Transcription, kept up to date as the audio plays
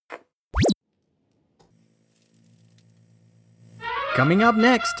Coming up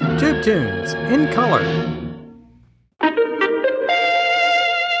next, Tube Tunes in color.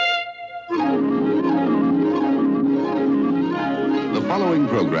 The following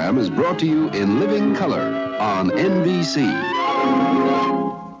program is brought to you in living color on NBC.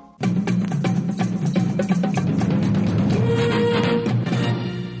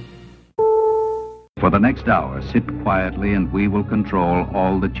 For the next hour, sit quietly and we will control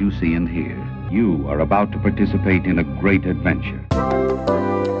all that you see and hear. You are about to participate in a great adventure. From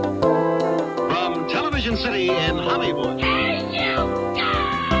Television City in Hollywood.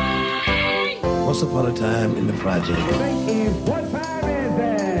 Once upon a time in the project. What time is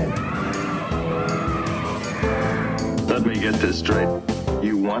it? Let me get this straight.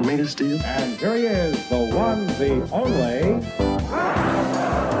 You want me to steal? And here he is, the one, the only.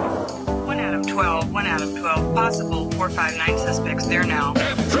 1 out of 12, 1 out of 12. Possible 459 suspects there now.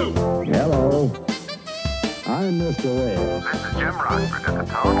 Hello. I'm Mr. Wade. This is Jim Rockford at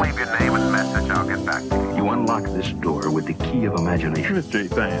the tone. Leave your name and message. I'll get back to you. You unlock this door with the key of imagination. Mystery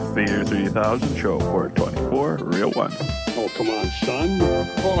Science Theater 3000, show 424, real one. Oh, come on, son.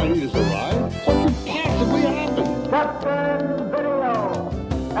 All I need is a ride. What could possibly happen? Captain Video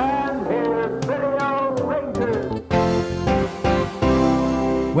and his Video Rangers.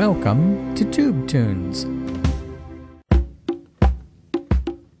 Welcome to Tube Tunes.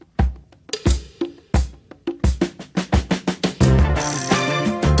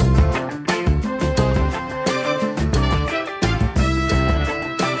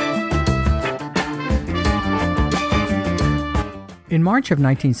 In March of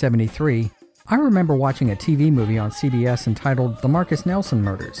 1973, I remember watching a TV movie on CBS entitled The Marcus Nelson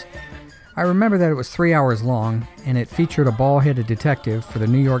Murders. I remember that it was 3 hours long, and it featured a bald-headed detective for the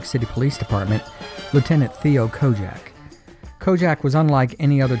New York City Police Department, Lieutenant Theo Kojak. Kojak was unlike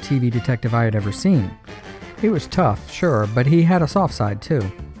any other TV detective I had ever seen. He was tough, sure, but he had a soft side too.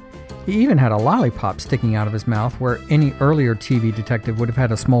 He even had a lollipop sticking out of his mouth where any earlier TV detective would have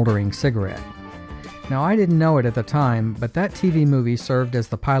had a smoldering cigarette. Now, I didn't know it at the time, but that TV movie served as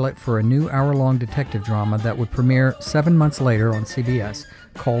the pilot for a new hour-long detective drama that would premiere 7 months later on CBS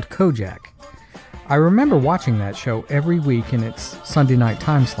called Kojak. I remember watching that show every week in its Sunday night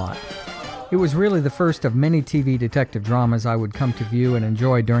time slot. It was really the first of many TV detective dramas I would come to view and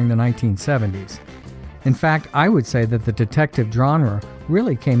enjoy during the 1970s. In fact, I would say that the detective genre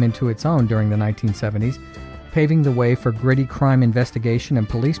really came into its own during the 1970s, paving the way for gritty crime investigation and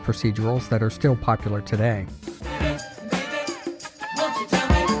police procedurals that are still popular today.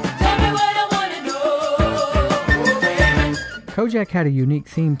 Kojak had a unique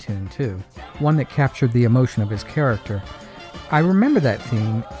theme tune, too, one that captured the emotion of his character. I remember that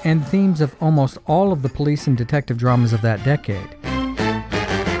theme, and themes of almost all of the police and detective dramas of that decade.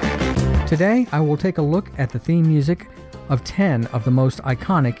 Today, I will take a look at the theme music of 10 of the most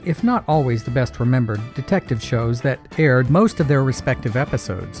iconic, if not always the best remembered, detective shows that aired most of their respective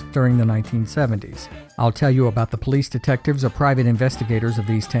episodes during the 1970s. I'll tell you about the police detectives or private investigators of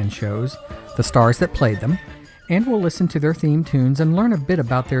these 10 shows, the stars that played them, and we'll listen to their theme tunes and learn a bit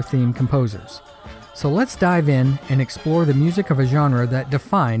about their theme composers. So let's dive in and explore the music of a genre that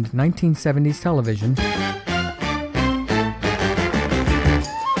defined 1970s television,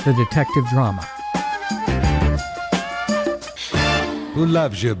 the detective drama. Who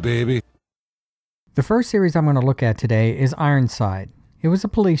loves you, baby? The first series I'm going to look at today is Ironside. It was a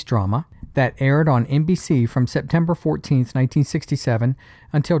police drama that aired on NBC from September 14th, 1967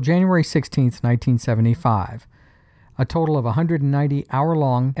 until January 16th, 1975. A total of 190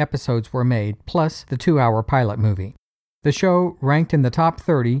 hour-long episodes were made, plus the 2-hour pilot movie. The show ranked in the top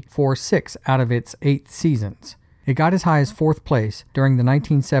 30 for 6 out of its 8 seasons. It got as high as 4th place during the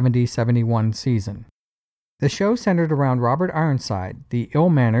 1970-71 season. The show centered around Robert Ironside, the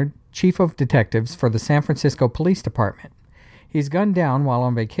ill-mannered chief of detectives for the San Francisco Police Department. He's gunned down while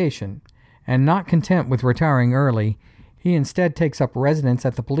on vacation, and not content with retiring early, he instead takes up residence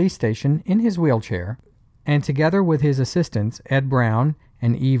at the police station in his wheelchair, and together with his assistants, Ed Brown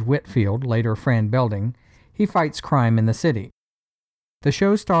and Eve Whitfield, later Fran Belding, he fights crime in the city. The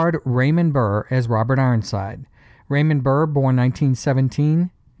show starred Raymond Burr as Robert Ironside. Raymond Burr, born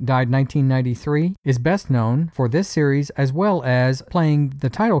 1917, died 1993, is best known for this series as well as playing the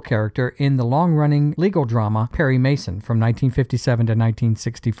title character in the long-running legal drama Perry Mason from 1957 to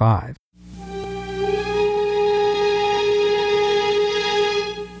 1965.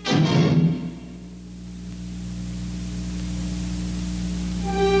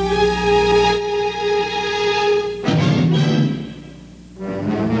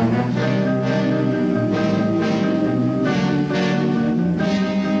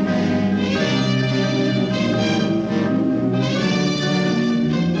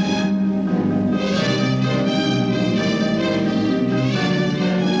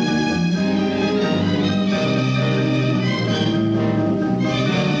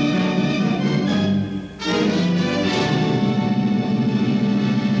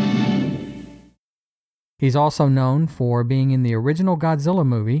 He's also known for being in the original Godzilla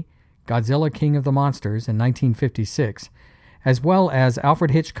movie, Godzilla King of the Monsters, in 1956, as well as Alfred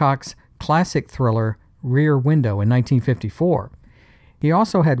Hitchcock's classic thriller Rear Window in 1954. He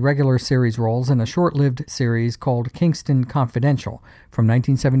also had regular series roles in a short-lived series called Kingston Confidential from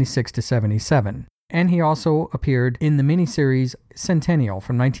 1976 to 77. And he also appeared in the miniseries Centennial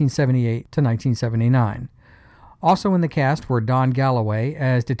from 1978 to 1979. Also in the cast were Don Galloway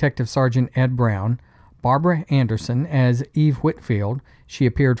as Detective Sergeant Ed Brown, Barbara Anderson as Eve Whitfield. She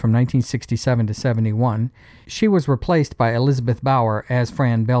appeared from 1967 to 71. She was replaced by Elizabeth Bauer as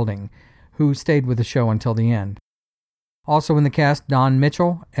Fran Belding, who stayed with the show until the end. Also in the cast, Don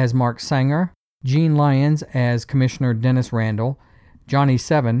Mitchell as Mark Sanger, Gene Lyons as Commissioner Dennis Randall, Johnny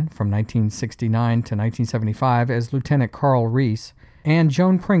Seven from 1969 to 1975 as Lieutenant Carl Reese, and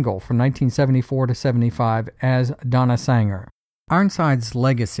Joan Pringle from 1974 to 75 as Donna Sanger. Ironside's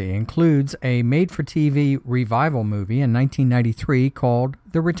legacy includes a made-for-TV revival movie in 1993 called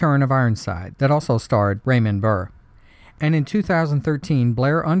The Return of Ironside that also starred Raymond Burr. And in 2013,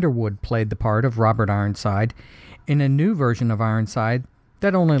 Blair Underwood played the part of Robert Ironside in a new version of Ironside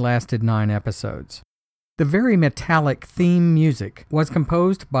that only lasted 9 episodes. The very metallic theme music was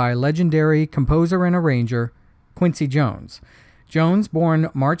composed by legendary composer and arranger Quincy Jones. Jones, born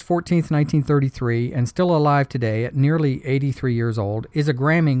March 14, 1933, and still alive today at nearly 83 years old, is a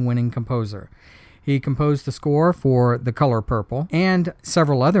Grammy-winning composer. He composed the score for The Color Purple and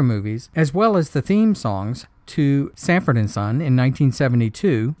several other movies, as well as the theme songs to Sanford & Son in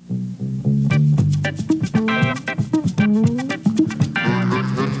 1972,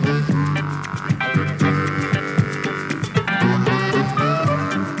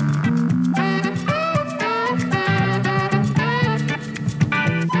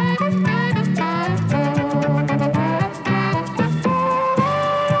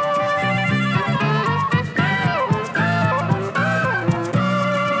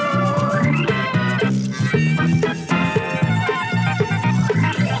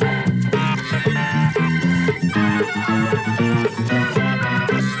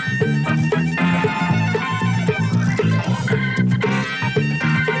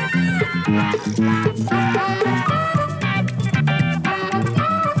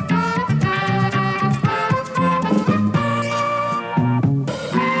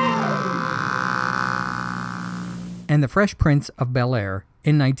 and The Fresh Prince of Bel-Air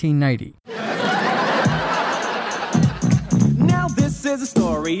in 1990. Now this is a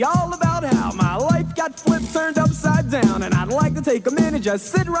story all about how my life got flipped, turned upside down, and I'd like to take a minute, just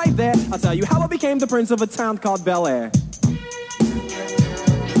sit right there. I'll tell you how I became the prince of a town called Bel-Air.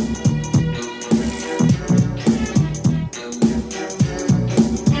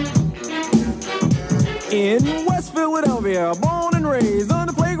 In West Philadelphia, born and raised, on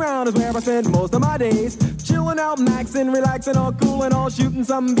the playground is where I spent most of my days. Chilling out, maxing, relaxing, all cool and all, shooting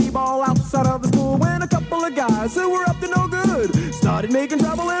some b-ball outside of the school. When a couple of guys who were up to no good started making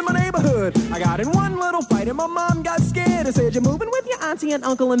trouble in my neighborhood. I got in one little fight and my mom got scared and said, "You're moving with your auntie and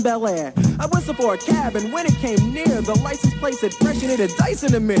uncle in Bel-Air." I whistled for a cab, and when it came near, the license plate said fresh and it had dice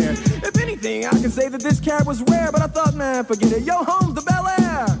in the mirror. If anything, I can say that this cab was rare, but I thought, man, forget it, yo, home's the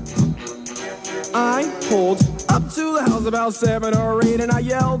Bel-Air. I pulled up to the house about 7 or 8, and I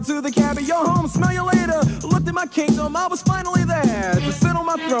yelled to the cabbie, "Yo, home, smell you later." Looked at my kingdom, I was finally there to sit on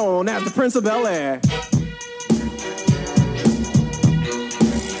my throne as the Prince of Bel-Air.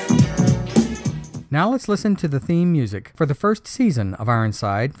 Now let's listen to the theme music for the first season of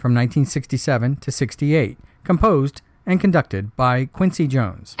Ironside from 1967 to 68, composed and conducted by Quincy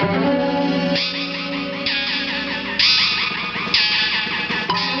Jones.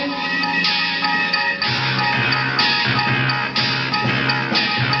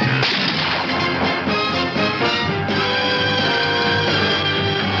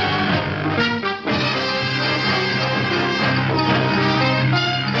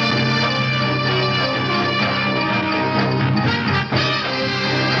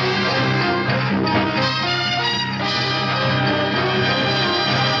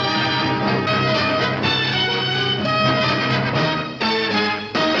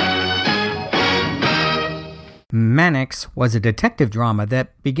 Mannix was a detective drama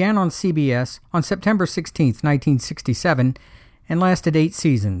that began on CBS on September 16, 1967, and lasted 8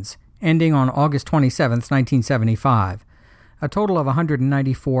 seasons, ending on August 27, 1975. A total of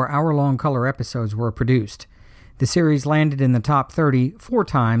 194 hour-long color episodes were produced. The series landed in the top 30 4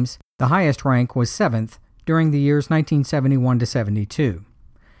 times. The highest rank was 7th during the years 1971 to 72.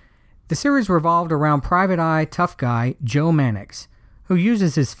 The series revolved around private eye tough guy Joe Mannix, who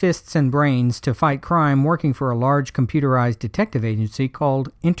uses his fists and brains to fight crime working for a large computerized detective agency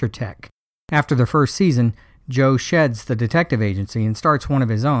called Intertech. After the first season, Joe sheds the detective agency and starts one of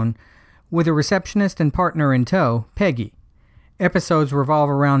his own, with a receptionist and partner in tow, Peggy. Episodes revolve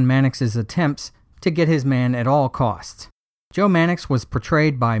around Mannix's attempts to get his man at all costs. Joe Mannix was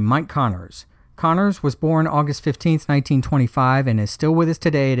portrayed by Mike Connors. Connors was born August 15, 1925, and is still with us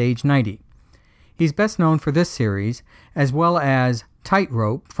today at age 90. He's best known for this series, as well as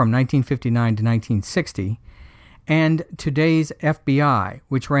Tightrope from 1959 to 1960, and Today's FBI,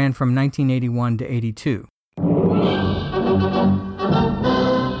 which ran from 1981 to 82.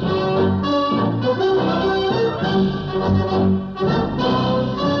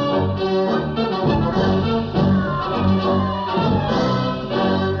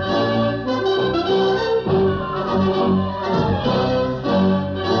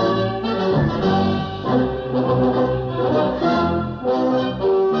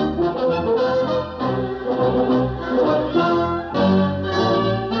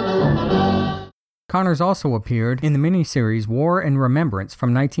 Connors also appeared in the miniseries War and Remembrance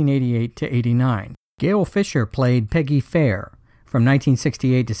from 1988 to 89. Gail Fisher played Peggy Fair from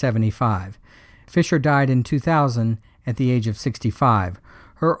 1968 to 75. Fisher died in 2000 at the age of 65.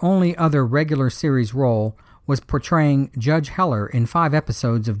 Her only other regular series role was portraying Judge Heller in 5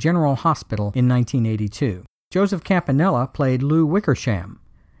 episodes of General Hospital in 1982. Joseph Campanella played Lou Wickersham,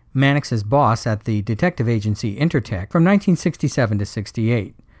 Mannix's boss at the detective agency Intertech from 1967 to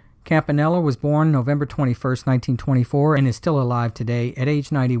 68. Campanella was born November 21, 1924, and is still alive today at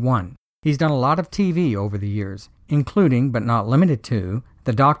age 91. He's done a lot of TV over the years, including, but not limited to,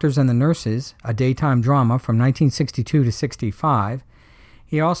 The Doctors and the Nurses, a daytime drama from 1962 to 65.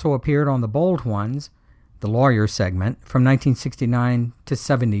 He also appeared on The Bold Ones, the lawyer segment, from 1969 to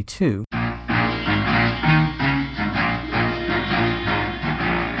 72.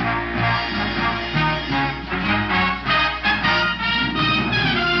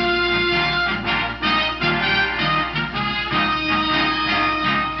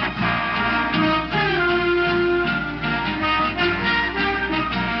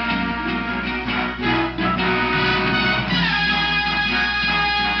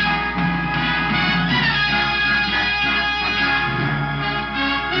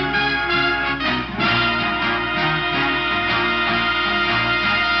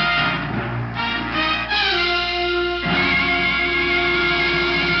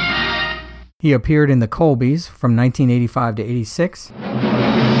 He appeared in The Colbys from 1985 to 86.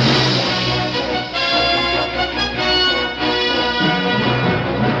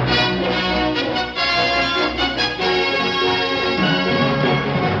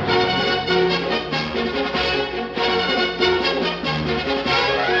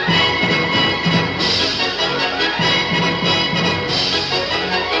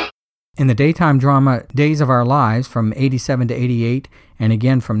 In the daytime drama Days of Our Lives from 87 to 88, and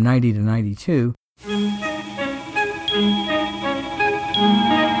again from 90 to 92.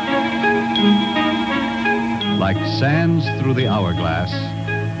 Like sands through the hourglass,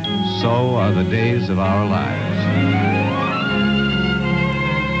 so are the days of our lives.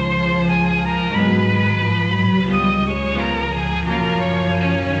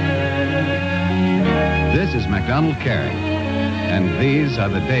 This is MacDonald Carey, and these are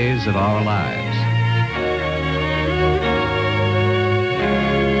the days of our lives.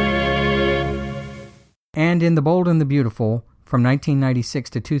 And in The Bold and the Beautiful from 1996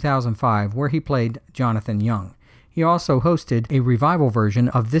 to 2005, where he played Jonathan Young. He also hosted a revival version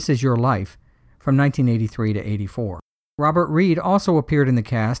of This Is Your Life from 1983 to 84. Robert Reed also appeared in the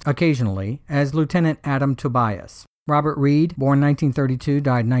cast occasionally as Lieutenant Adam Tobias. Robert Reed, born 1932,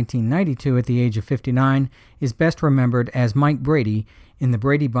 died 1992 at the age of 59, is best remembered as Mike Brady in The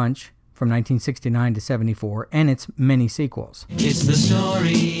Brady Bunch from 1969 to 74 and its many sequels. It's the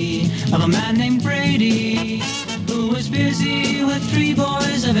story of a man named Brady who was busy with 3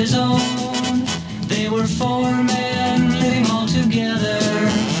 boys of his own. They were 4 men living all together,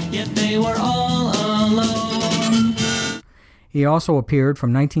 yet they were all alone. He also appeared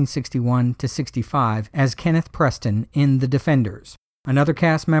from 1961 to 65 as Kenneth Preston in The Defenders. Another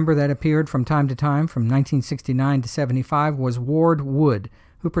cast member that appeared from time to time from 1969 to 75 was Ward Wood,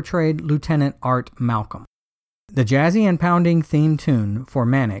 who portrayed Lieutenant Art Malcolm. The jazzy and pounding theme tune for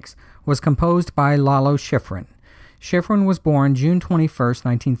Mannix was composed by Lalo Schifrin. Schifrin was born June 21,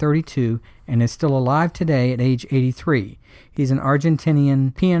 1932, and is still alive today at age 83. He's an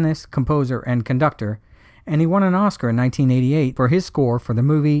Argentinian pianist, composer, and conductor, and he won an Oscar in 1988 for his score for the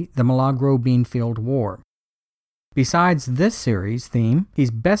movie The Milagro Beanfield War. Besides this series theme, he's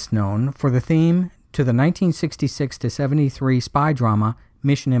best known for the theme to the 1966 to 73 spy drama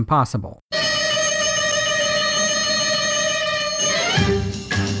Mission Impossible.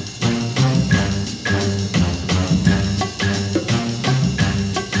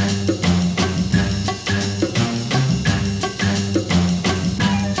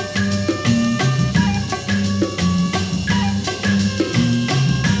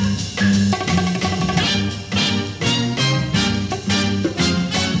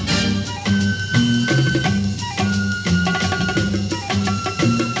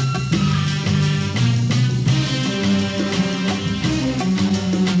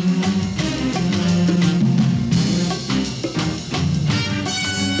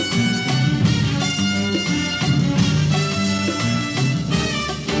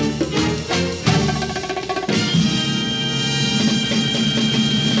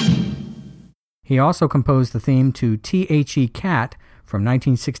 He also composed the theme to T.H.E. Cat from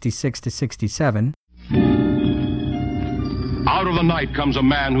 1966 to 67. Out of the night comes a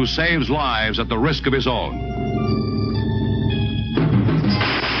man who saves lives at the risk of his own.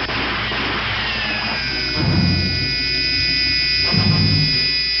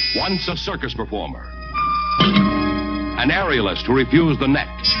 Once a circus performer, an aerialist who refused the net.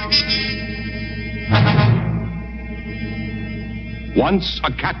 Once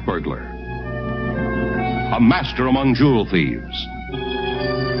a cat burglar, a master among jewel thieves.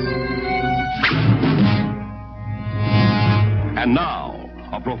 And now,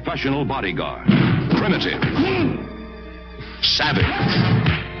 a professional bodyguard, primitive, savage,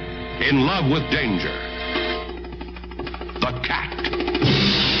 in love with danger, the cat.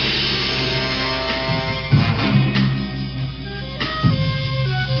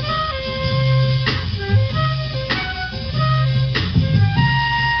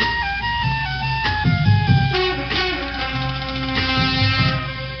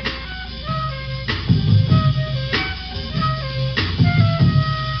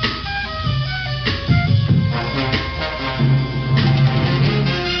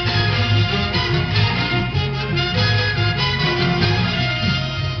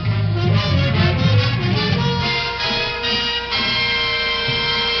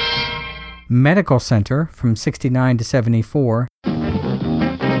 Medical Center from 69 to 74.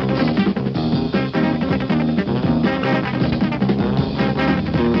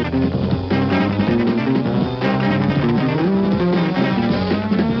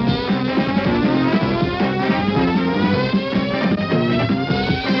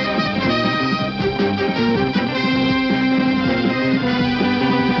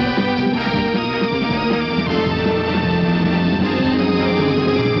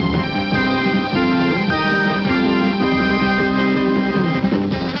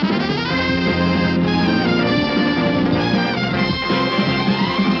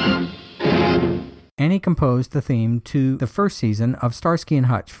 And he composed the theme to the first season of Starsky and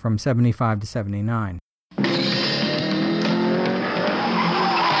Hutch from 75 to 79.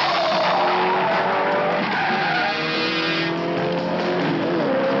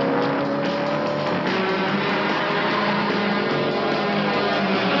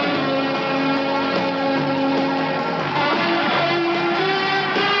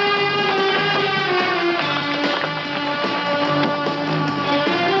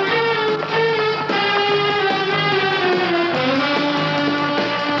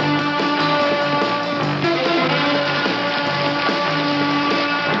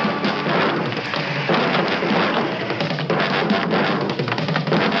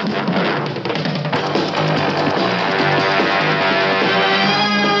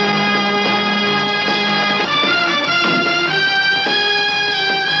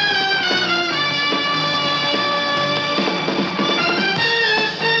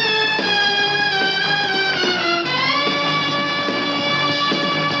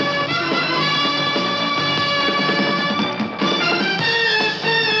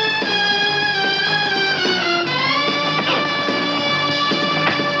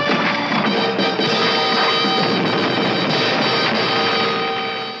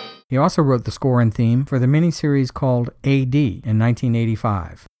 He also wrote the score and theme for the miniseries called A.D. in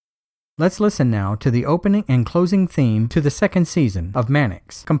 1985. Let's listen now to the opening and closing theme to the second season of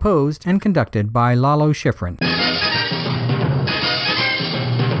Mannix, composed and conducted by Lalo Schifrin.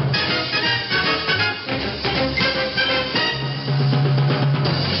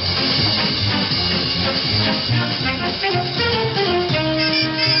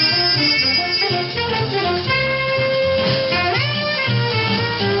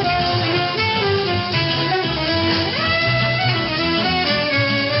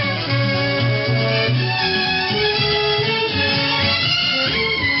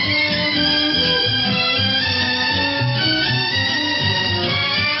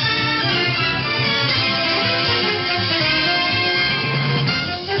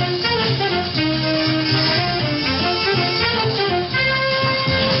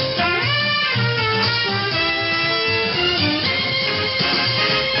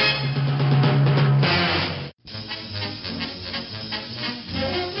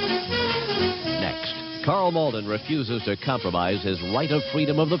 Carl Malden refuses to compromise his right of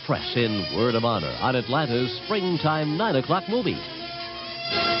freedom of the press in Word of Honor on Atlanta's springtime 9 o'clock movie.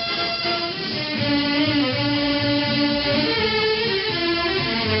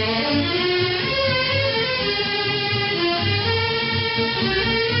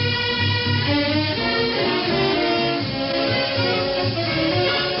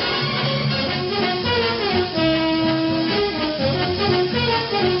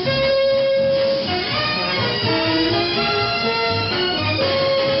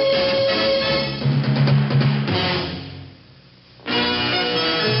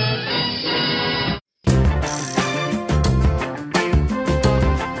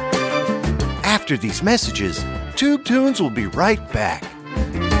 After these messages, Tube Tunes will be right back.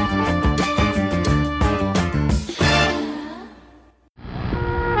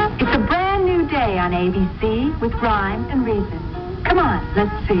 It's a brand new day on ABC with rhyme and reason. Come on,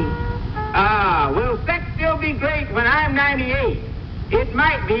 let's see. Will sex still be great when I'm 98? It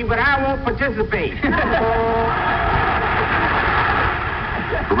might be, but I won't participate.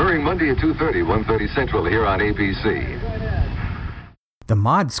 Premiering Monday at 2:30, 1:30 Central here on ABC. The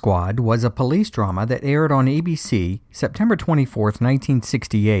Mod Squad was a police drama that aired on ABC September 24th,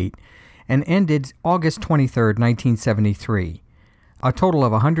 1968, and ended August 23rd, 1973. A total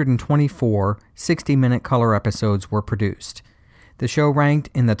of 124 60-minute color episodes were produced. The show ranked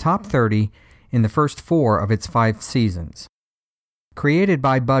in the top 30 in the first 4 of its 5 seasons. Created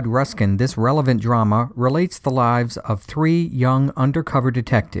by Bud Ruskin, this relevant drama relates the lives of 3 young undercover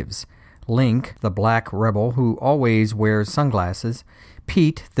detectives: Link, the black rebel who always wears sunglasses,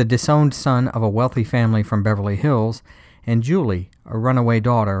 Pete, the disowned son of a wealthy family from Beverly Hills, and Julie, a runaway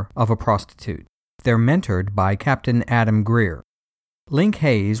daughter of a prostitute. They're mentored by Captain Adam Greer. Link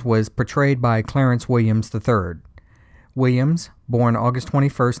Hayes was portrayed by Clarence Williams III. Williams, born August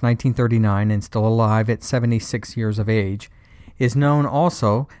 21st, 1939, and still alive at 76 years of age, is known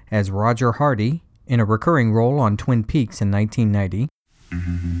also as Roger Hardy in a recurring role on Twin Peaks in 1990.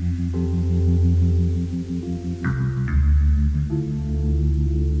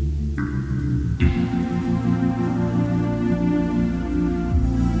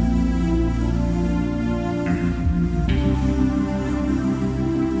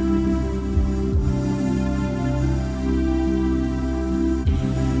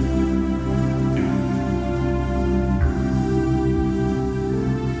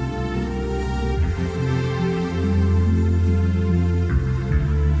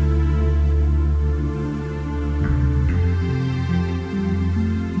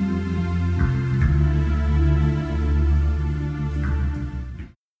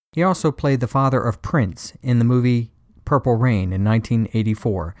 He also played the father of Prince in the movie Purple Rain in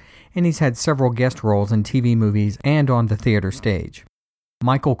 1984, and he's had several guest roles in TV movies and on the theater stage.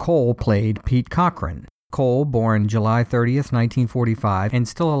 Michael Cole played Pete Cochran. Cole, born July 30th, 1945, and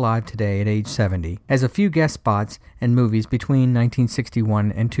still alive today at age 70, has a few guest spots and movies between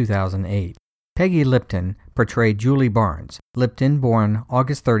 1961 and 2008. Peggy Lipton portrayed Julie Barnes. Lipton, born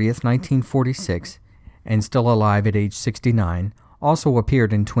August 30th, 1946, and still alive at age 69, also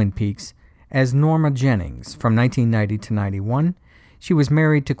appeared in Twin Peaks as Norma Jennings from 1990 to 91. She was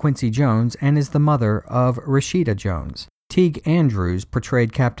married to Quincy Jones and is the mother of Rashida Jones. Teague Andrews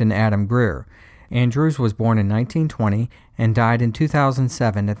portrayed Captain Adam Greer. Andrews was born in 1920 and died in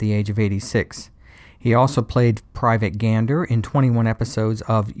 2007 at the age of 86. He also played Private Gander in 21 episodes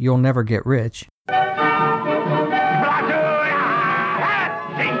of You'll Never Get Rich.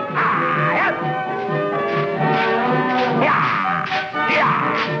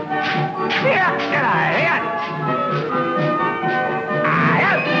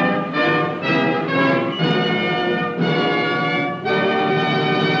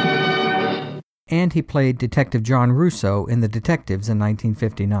 And he played Detective John Russo in The Detectives in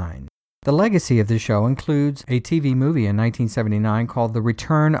 1959. The legacy of the show includes a TV movie in 1979 called The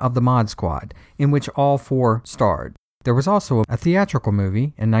Return of the Mod Squad, in which all 4 starred. There was also a theatrical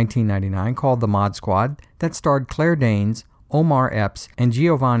movie in 1999 called The Mod Squad that starred Claire Danes, Omar Epps, and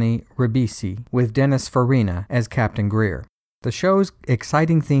Giovanni Ribisi, with Dennis Farina as Captain Greer. The show's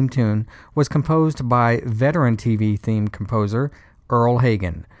exciting theme tune was composed by veteran TV theme composer Earl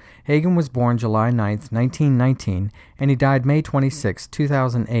Hagen. Hagen was born July 9, 1919, and he died May 26,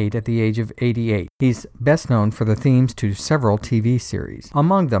 2008 at the age of 88. He's best known for the themes to several TV series,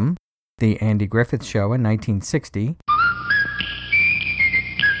 among them The Andy Griffith Show in 1960,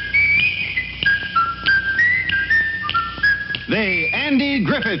 The Andy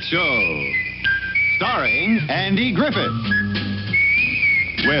Griffith Show, starring Andy Griffith,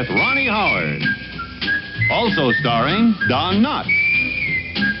 with Ronnie Howard, also starring Don Knotts.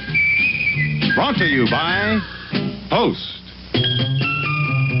 Brought to you by Post,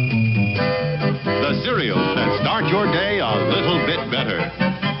 the cereals that start your day a little bit better.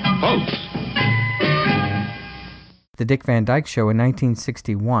 Post. The Dick Van Dyke Show in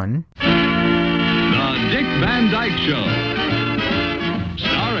 1961. The Dick Van Dyke Show,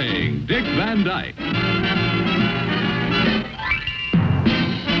 starring Dick Van Dyke,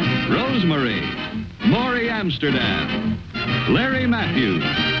 Rosemary, Maury Amsterdam, Larry Matthews,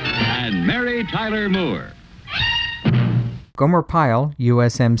 and Mary Tyler Moore. Gomer Pyle,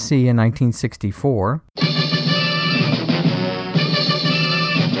 USMC in 1964.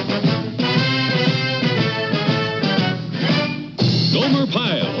 Gomer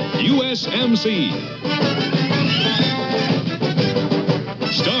Pyle, SMC.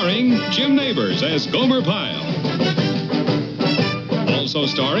 Starring Jim Neighbors as Gomer Pyle. Also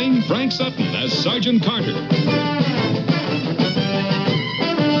starring Frank Sutton as Sergeant Carter.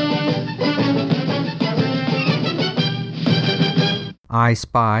 I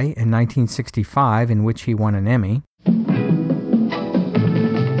Spy in 1965, in which he won an Emmy.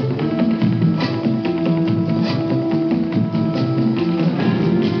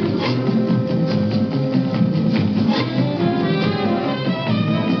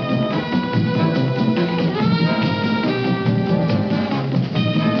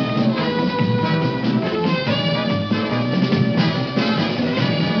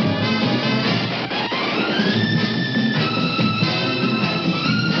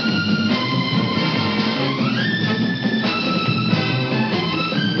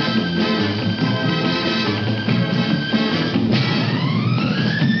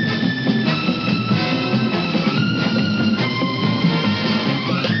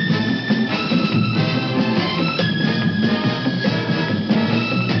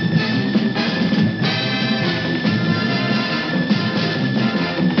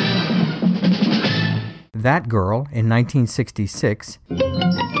 That Girl in 1966.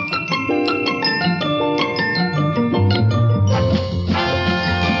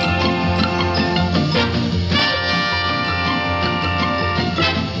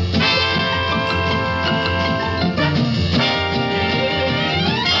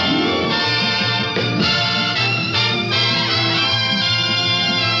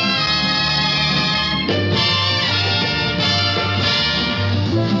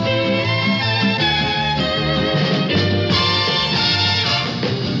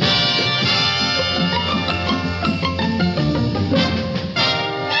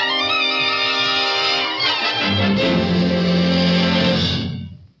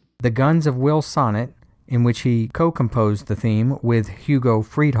 The Guns of Will Sonnet, in which he co-composed the theme with Hugo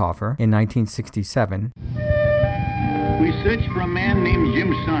Friedhofer in 1967. We searched for a man named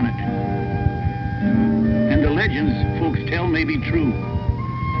Jim Sonnet, and the legends folks tell may be true.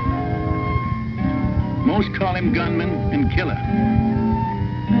 Most call him gunman and killer.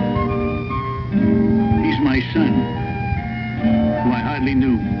 He's my son, who I hardly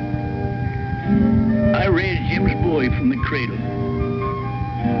knew. I raised Jim's boy from the cradle,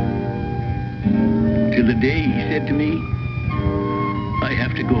 till the day he said to me, I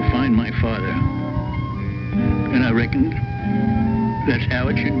have to go find my father. And I reckoned that's how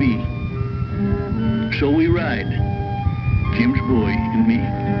it should be. So we ride, Jim's boy and me.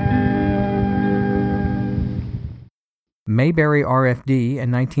 Mayberry RFD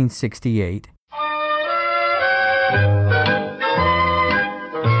in 1968.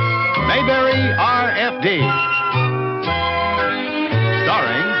 Mayberry RFD.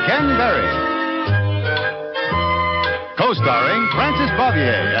 Starring Ken Berry. Co-starring Frances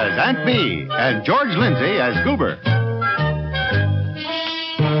Bavier as Aunt Bee and George Lindsay as Goober.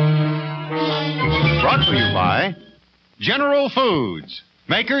 Brought to you by General Foods,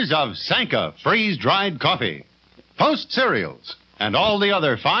 makers of Sanka freeze-dried coffee, Post cereals, and all the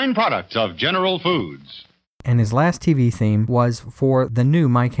other fine products of General Foods. And his last TV theme was for the new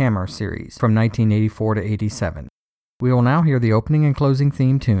Mike Hammer series from 1984 to 87. We will now hear the opening and closing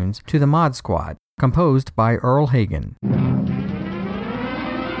theme tunes to the Mod Squad, composed by Earl Hagen.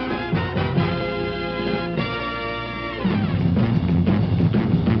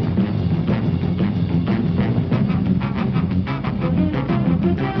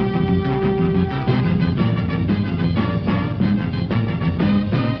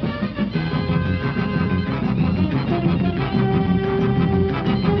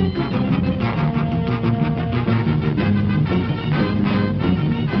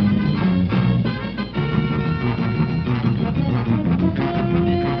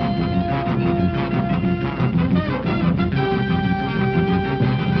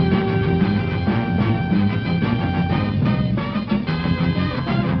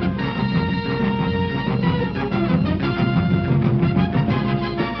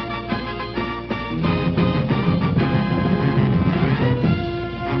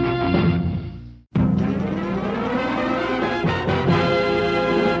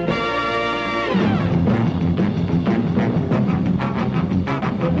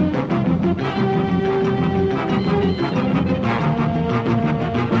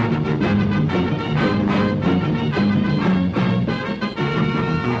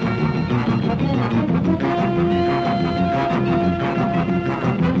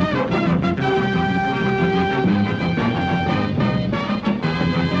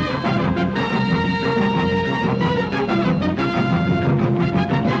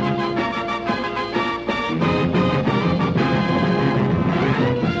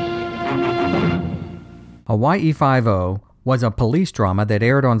 Hawaii Five-0 was a police drama that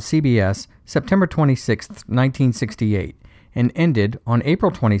aired on CBS September 26, 1968, and ended on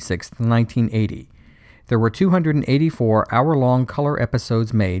April 26, 1980. There were 284 hour-long color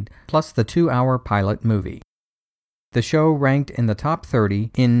episodes made, plus the 2-hour pilot movie. The show ranked in the top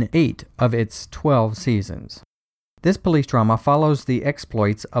 30 in 8 of its 12 seasons. This police drama follows the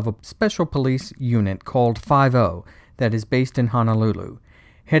exploits of a special police unit called Five-0 that is based in Honolulu.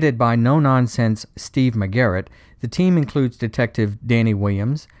 Headed by no-nonsense Steve McGarrett, the team includes Detective Danny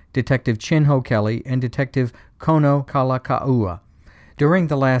Williams, Detective Chin-Ho Kelly, and Detective Kono Kalakaua. During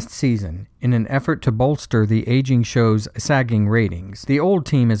the last season, in an effort to bolster the aging show's sagging ratings, the old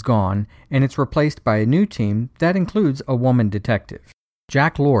team is gone, and it's replaced by a new team that includes a woman detective.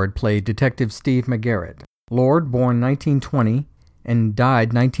 Jack Lord played Detective Steve McGarrett. Lord, born 1920 and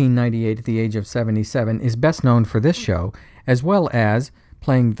died 1998 at the age of 77, is best known for this show, as well as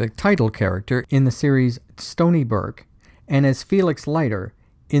playing the title character in the series Stony Burke, and as Felix Leiter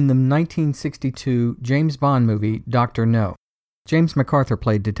in the 1962 James Bond movie Dr. No. James MacArthur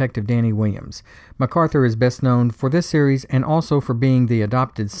played Detective Danny Williams. MacArthur is best known for this series and also for being the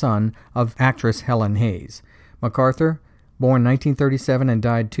adopted son of actress Helen Hayes. MacArthur, born 1937 and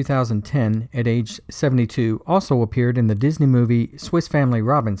died 2010 at age 72, also appeared in the Disney movie Swiss Family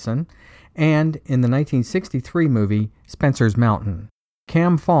Robinson and in the 1963 movie Spencer's Mountain.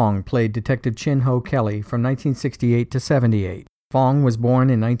 Cam Fong played Detective Chin-Ho Kelly from 1968 to 78. Fong was born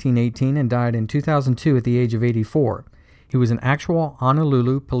in 1918 and died in 2002 at the age of 84. He was an actual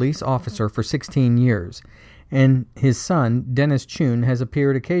Honolulu police officer for 16 years, and his son, Dennis Chun, has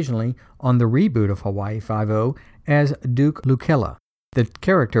appeared occasionally on the reboot of Hawaii Five-0 as Duke Lukela. The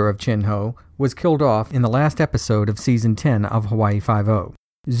character of Chin-Ho was killed off in the last episode of Season 10 of Hawaii Five-0.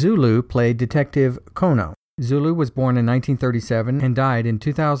 Zulu played Detective Kono. Zulu was born in 1937 and died in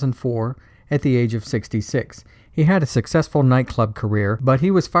 2004 at the age of 66. He had a successful nightclub career, but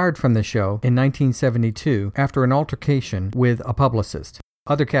he was fired from the show in 1972 after an altercation with a publicist.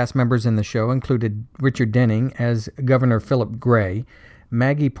 Other cast members in the show included Richard Denning as Governor Philip Gray,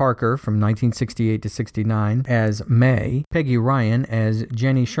 Maggie Parker from 1968 to 69 as May, Peggy Ryan as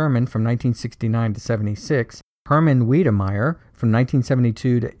Jenny Sherman from 1969 to 76, Herman Wiedemeyer from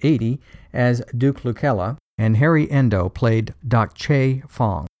 1972 to 80 as Duke Lukela, and Harry Endo played Doc Che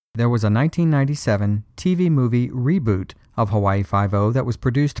Fong. There was a 1997 TV movie reboot of Hawaii Five-0 that was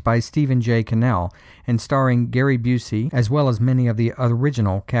produced by Stephen J. Cannell and starring Gary Busey as well as many of the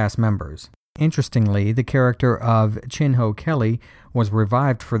original cast members. Interestingly, the character of Chin-Ho Kelly was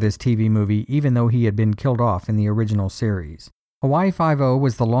revived for this TV movie even though he had been killed off in the original series. Hawaii Five-0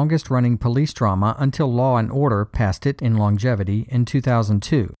 was the longest-running police drama until Law and Order passed it in longevity in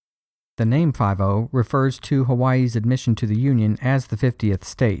 2002. The name Five-0 refers to Hawaii's admission to the Union as the 50th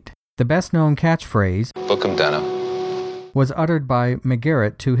state. The best-known catchphrase, "Book 'em, Dano," was uttered by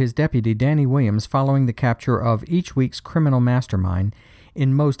McGarrett to his deputy Danny Williams following the capture of each week's criminal mastermind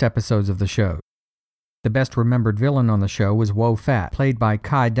in most episodes of the show. The best-remembered villain on the show was Wo Fat, played by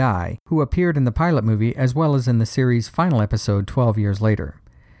Kai Dai, who appeared in the pilot movie as well as in the series' final episode 12 years later.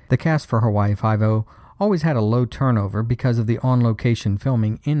 The cast for Hawaii Five-0 always had a low turnover because of the on-location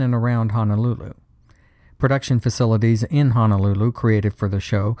filming in and around Honolulu. Production facilities in Honolulu created for the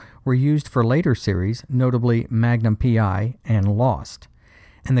show were used for later series, notably Magnum P.I. and Lost.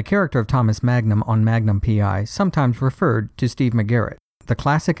 And the character of Thomas Magnum on Magnum P.I. sometimes referred to Steve McGarrett. The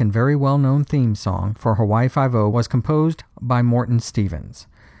classic and very well-known theme song for Hawaii Five-0 was composed by Morton Stevens.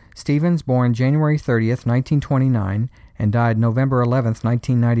 Stevens, born January 30th, 1929, and died November 11th,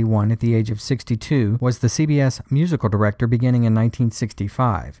 1991 at the age of 62, was the CBS musical director beginning in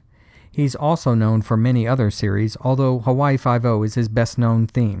 1965. He's also known for many other series, although Hawaii Five-0 is his best-known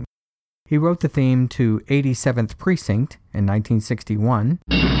theme. He wrote the theme to 87th Precinct in 1961,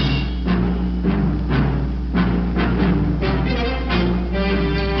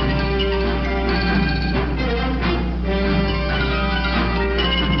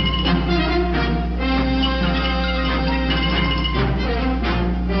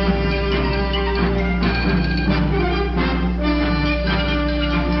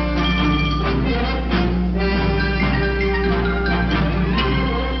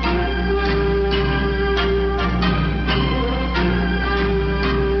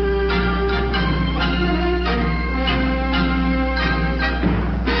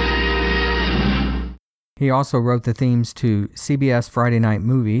 He also wrote the themes to CBS Friday Night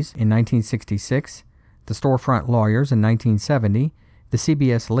Movies in 1966, The Storefront Lawyers in 1970, the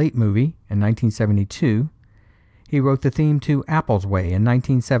CBS Late Movie in 1972. He wrote the theme to Apple's Way in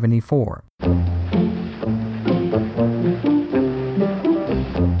 1974.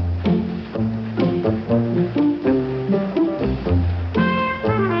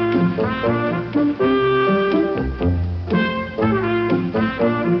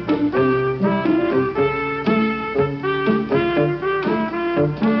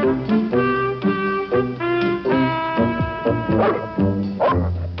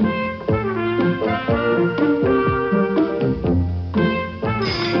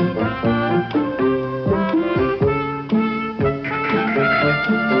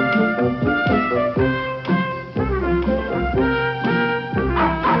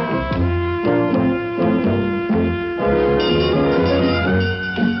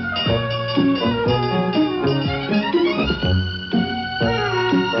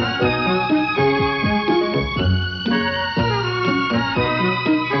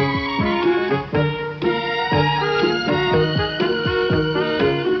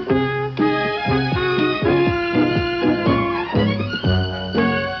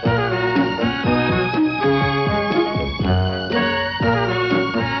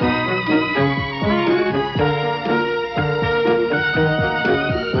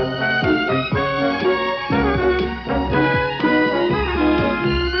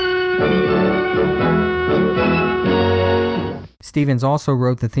 Stevens also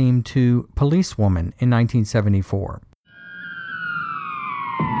wrote the theme to Policewoman in 1974.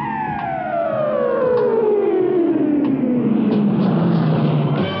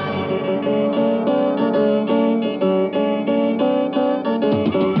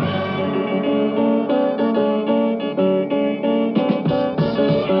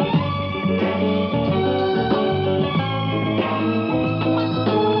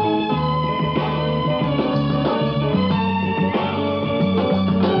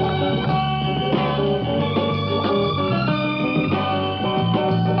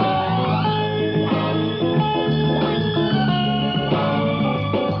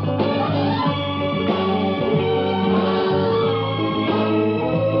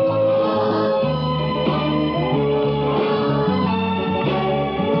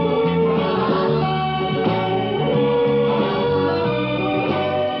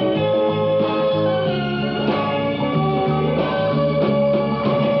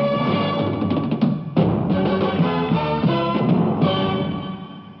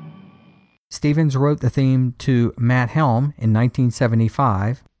 Stevens wrote the theme to Matt Helm in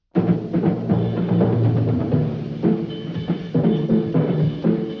 1975.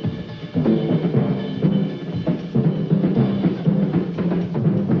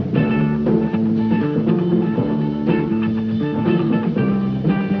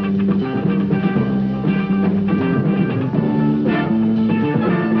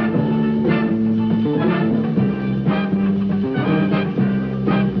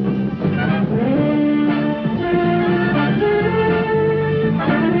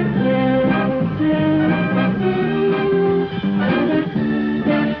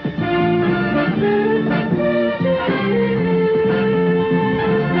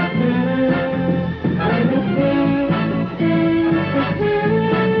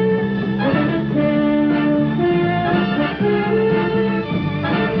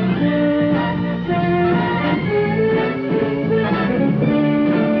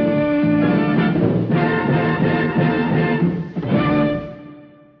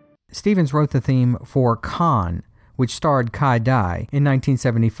 Stevens wrote the theme for Khan, which starred Kai Dai, in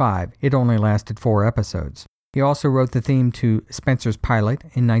 1975. It only lasted 4 episodes. He also wrote the theme to Spencer's Pilot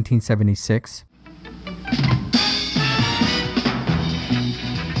in 1976.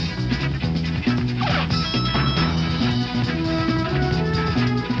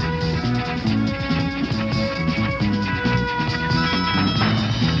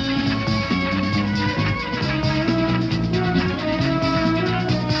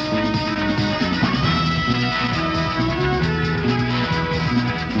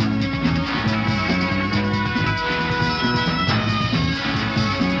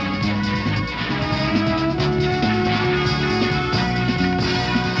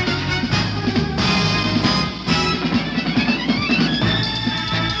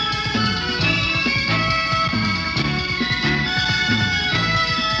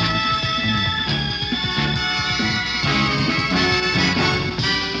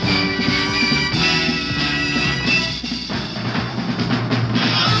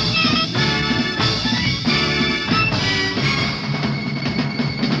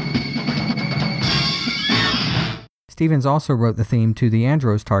 Stevens also wrote the theme to The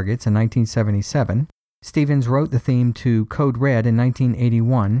Andros Targets in 1977. Stevens wrote the theme to Code Red in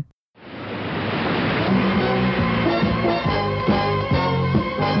 1981.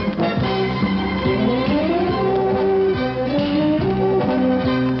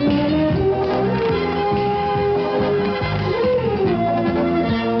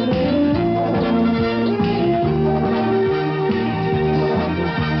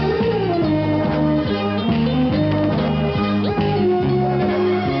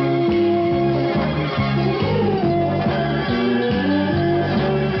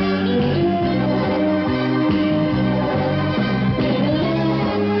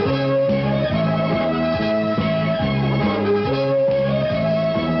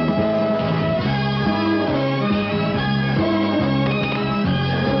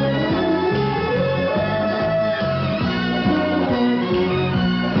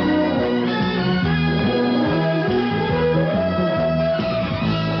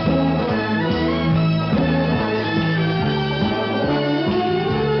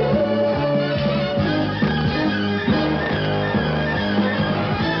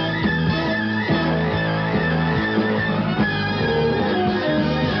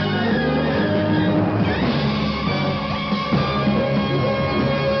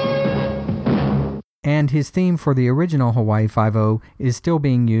 And his theme for the original Hawaii Five-0 is still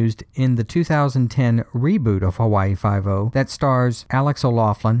being used in the 2010 reboot of Hawaii Five-0 that stars Alex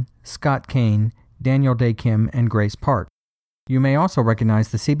O'Loughlin, Scott Kane, Daniel Day Kim, and Grace Park. You may also recognize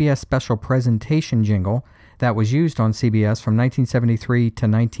the CBS special presentation jingle that was used on CBS from 1973 to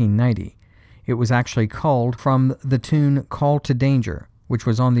 1990. It was actually culled from the tune Call to Danger, which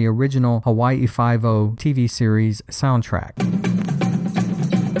was on the original Hawaii Five-0 TV series soundtrack.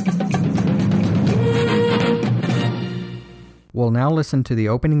 We'll now listen to the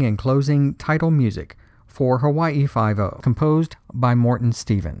opening and closing title music for Hawaii Five-0, composed by Morton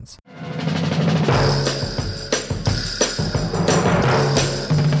Stevens.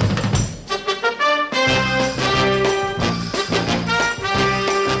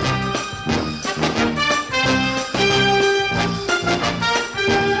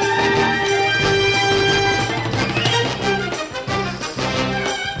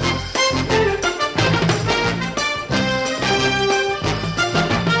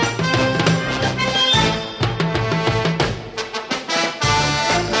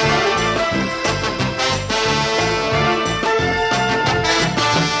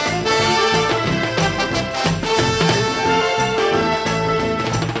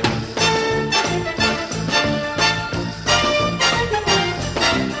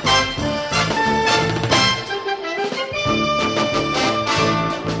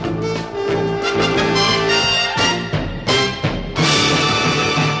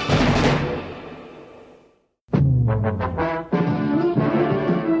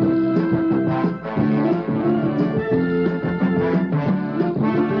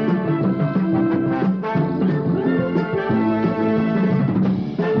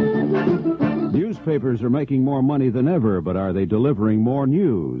 Newspapers are making more money than ever, but are they delivering more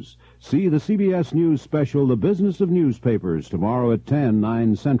news? See the CBS News special, The Business of Newspapers, tomorrow at 10,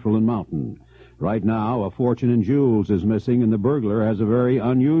 9 Central and Mountain. Right now, a fortune in jewels is missing, and the burglar has a very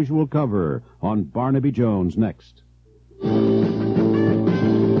unusual cover on Barnaby Jones next.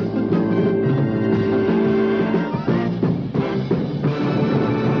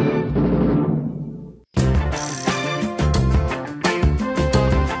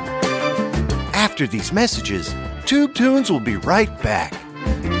 After these messages, Tube Tunes will be right back.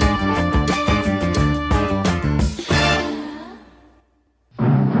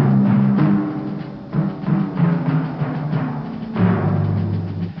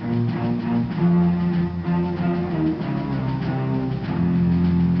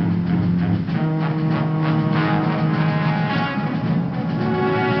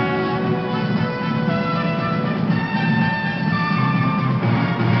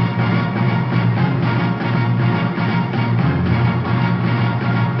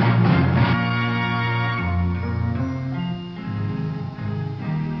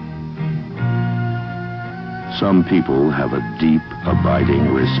 Some people have a deep,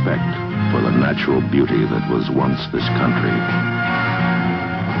 abiding respect for the natural beauty that was once this country.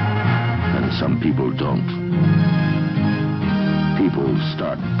 And some people don't. People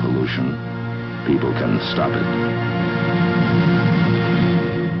start pollution. People can stop it.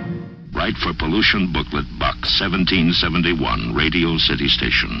 Write for Pollution Booklet, Box 1771, Radio City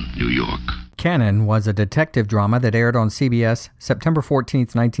Station, New York. Cannon was a detective drama that aired on CBS September 14,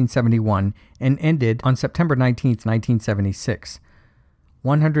 1971, and ended on September 19, 1976.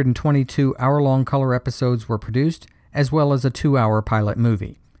 122 hour-long color episodes were produced, as well as a 2-hour pilot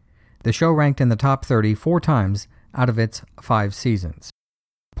movie. The show ranked in the top 30 4 times out of its 5 seasons.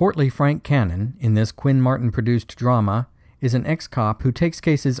 Portly Frank Cannon, in this Quinn Martin-produced drama, is an ex-cop who takes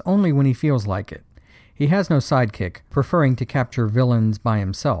cases only when he feels like it. He has no sidekick, preferring to capture villains by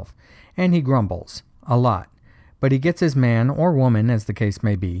himself, and he grumbles, a lot, but he gets his man or woman, as the case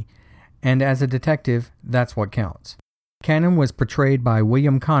may be, and as a detective, that's what counts. Cannon was portrayed by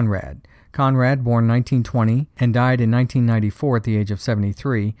William Conrad. Conrad, born 1920 and died in 1994 at the age of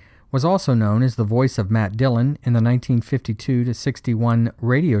 73, was also known as the voice of Matt Dillon in the 1952-61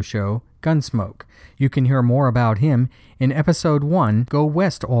 radio show Gunsmoke. You can hear more about him in Episode 1, Go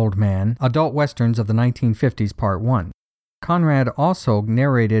West, Old Man, Adult Westerns of the 1950s, Part 1. Conrad also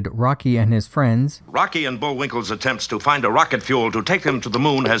narrated Rocky and His Friends. Rocky and Bullwinkle's attempts to find a rocket fuel to take them to the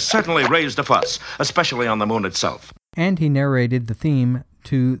moon has certainly raised a fuss, especially on the moon itself. And he narrated the theme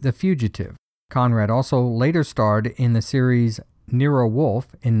to The Fugitive. Conrad also later starred in the series Nero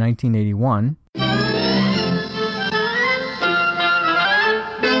Wolfe in 1981.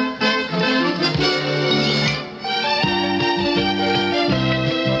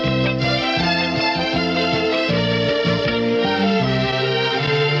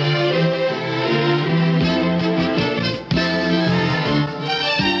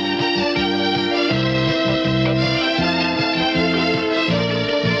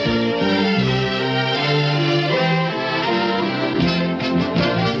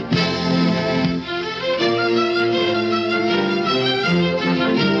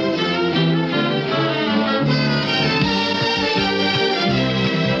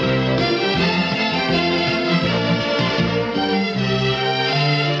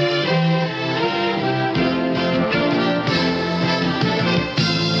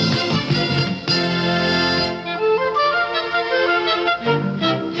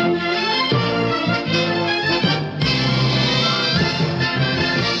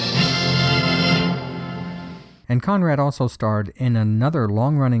 Conrad also starred in another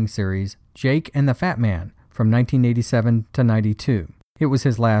long-running series, Jake and the Fat Man, from 1987 to 92. It was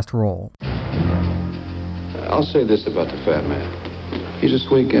his last role. I'll say this about the Fat Man. He's a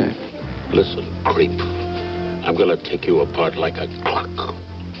sweet guy. Listen, creep. I'm gonna take you apart like a clock.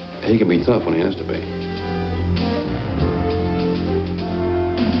 He can be tough when he has to be.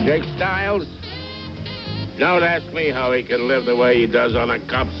 Jake Stiles, don't ask me how he can live the way he does on a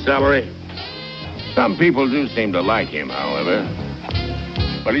cop's salary. Some people do seem to like him, however.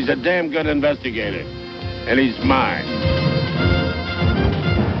 But he's a damn good investigator, and he's mine.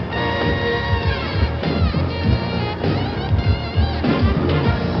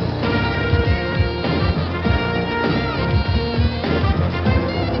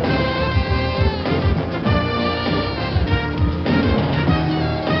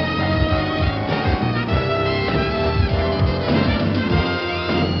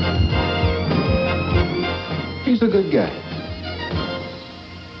 He's a good guy.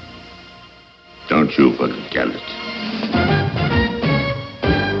 Don't you forget it.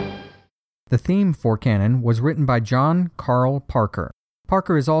 The theme for Cannon was written by John Carl Parker.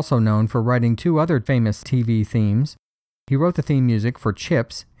 Parker is also known for writing two other famous TV themes. He wrote the theme music for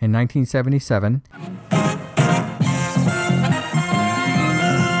Chips in 1977.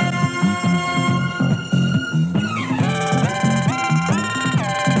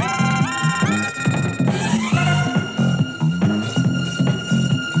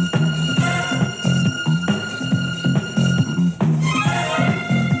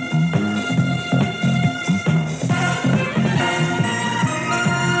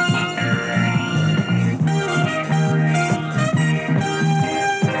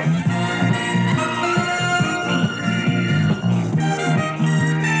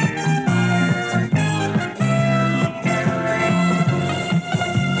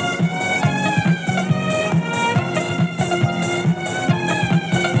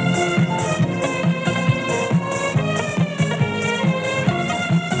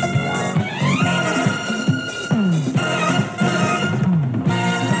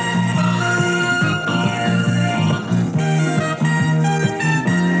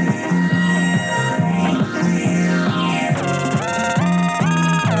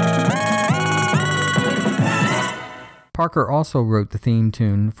 Parker also wrote the theme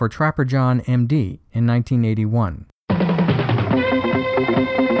tune for Trapper John M.D. in 1981.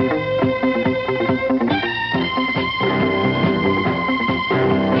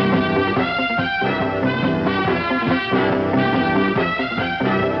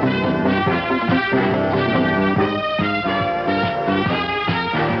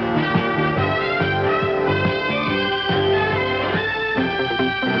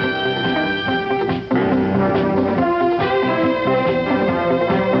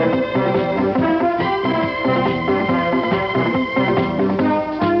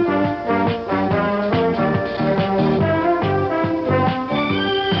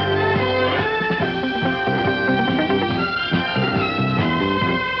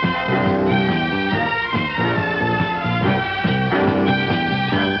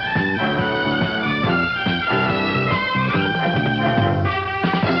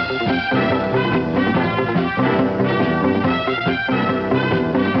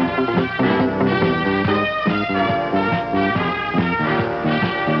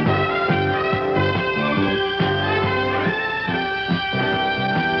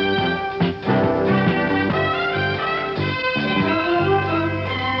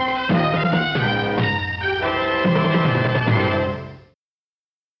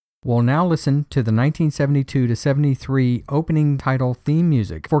 We'll now listen to the 1972-73 opening title theme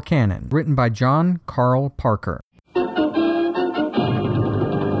music for Cannon, written by John Carl Parker. Cannon.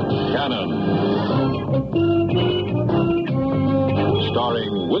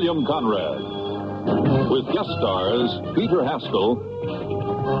 Starring William Conrad. With guest stars Peter Haskell,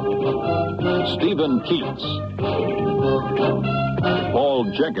 Stephen Keats,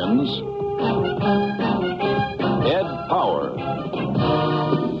 Paul Jenkins, Ed Power.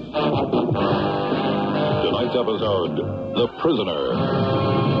 Tonight's episode, The Prisoner.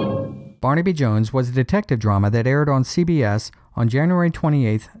 Barnaby Jones was a detective drama that aired on CBS on January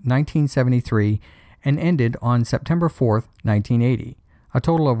 28, 1973, and ended on September 4, 1980. A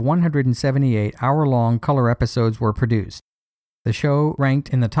total of 178 hour-long color episodes were produced. The show ranked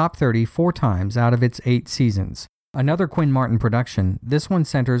in the top 30 4 times out of its 8 seasons. Another Quinn Martin production, this one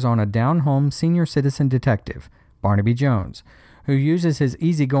centers on a down-home senior citizen detective, Barnaby Jones, who uses his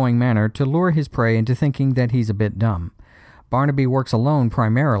easygoing manner to lure his prey into thinking that he's a bit dumb. Barnaby works alone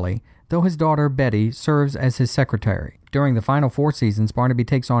primarily, though his daughter Betty serves as his secretary. During the final 4 seasons, Barnaby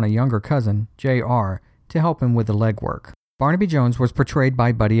takes on a younger cousin, J.R., to help him with the legwork. Barnaby Jones was portrayed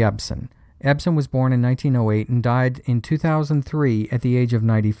by Buddy Ebsen. Ebsen was born in 1908 and died in 2003 at the age of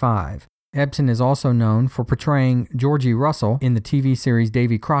 95. Ebsen is also known for portraying Georgie Russell in the TV series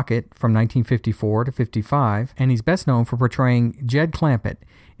Davy Crockett from 1954 to 55, and he's best known for portraying Jed Clampett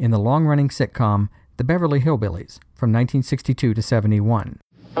in the long-running sitcom The Beverly Hillbillies from 1962 to 71.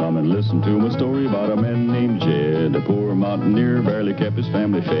 Come and listen to a story about a man named Jed. A poor mountaineer barely kept his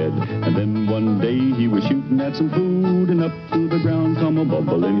family fed. And then one day he was shooting at some food, and up through the ground come a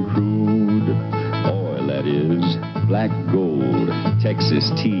bubbling crude oil, that is, black gold,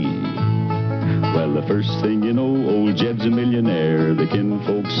 Texas tea. Well, the first thing you know, old Jed's a millionaire. The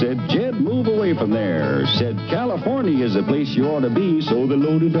kinfolk said, Jed, move away from there. Said, California is the place you ought to be. So they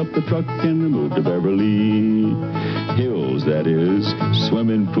loaded up the truck and they moved to Beverly Hills, that is,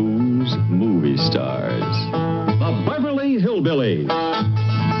 swimming pools, movie stars. The Beverly Hillbillies.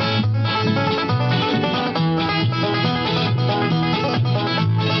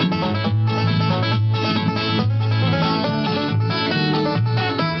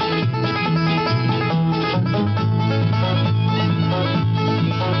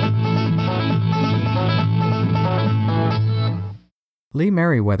 Lee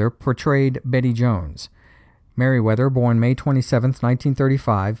Merriweather portrayed Betty Jones. Merriweather, born May 27,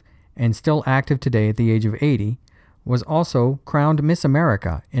 1935, and still active today at the age of 80, was also crowned Miss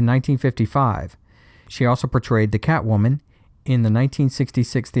America in 1955. She also portrayed the Catwoman in the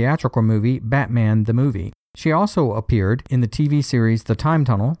 1966 theatrical movie Batman the Movie. She also appeared in the TV series The Time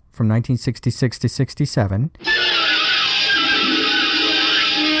Tunnel from 1966 to 67.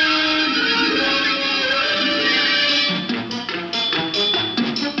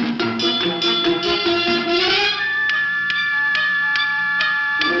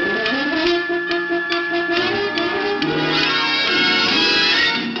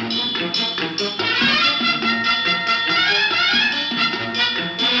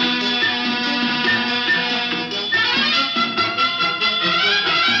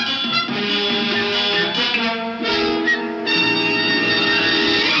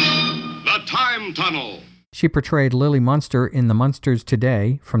 Tunnel. She portrayed Lily Munster in The Munsters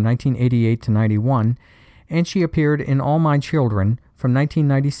Today from 1988 to 91, and she appeared in All My Children from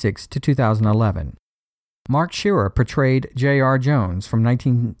 1996 to 2011. Mark Shearer portrayed J.R. Jones from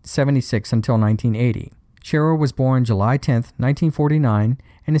 1976 until 1980. Shearer was born July 10, 1949,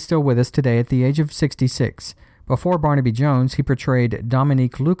 and is still with us today at the age of 66. Before Barnaby Jones, he portrayed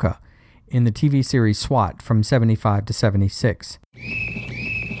Dominique Luca in the TV series SWAT from 75 to 76.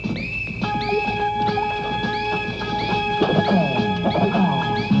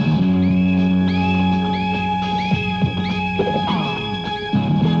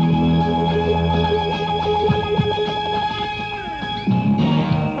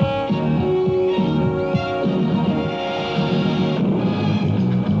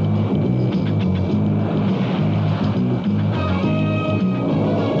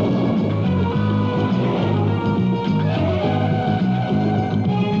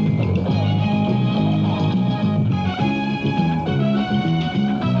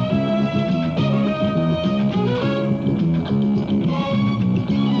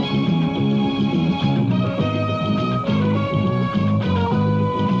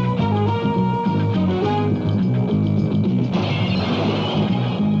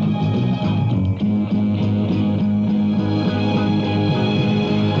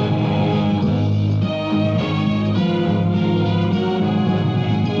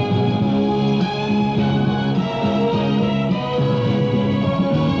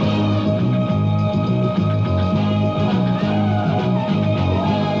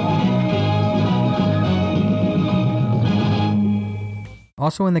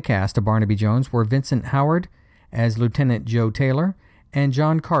 Also in the cast of Barnaby Jones were Vincent Howard as Lieutenant Joe Taylor and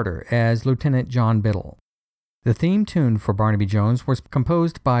John Carter as Lieutenant John Biddle. The theme tune for Barnaby Jones was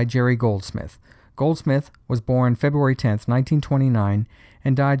composed by Jerry Goldsmith. Goldsmith was born February 10, 1929,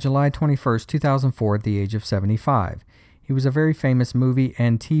 and died July 21, 2004 at the age of 75. He was a very famous movie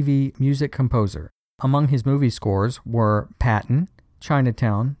and TV music composer. Among his movie scores were Patton,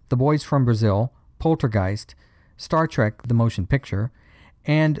 Chinatown, The Boys from Brazil, Poltergeist, Star Trek: The Motion Picture,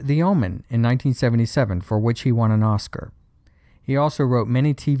 and The Omen in 1977, for which he won an Oscar. He also wrote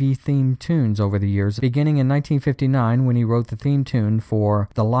many TV-themed tunes over the years, beginning in 1959 when he wrote the theme tune for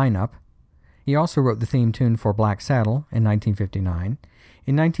The Lineup. He also wrote the theme tune for Black Saddle in 1959.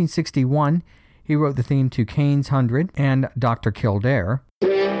 In 1961, he wrote the theme to Kane's 100 and Dr. Kildare.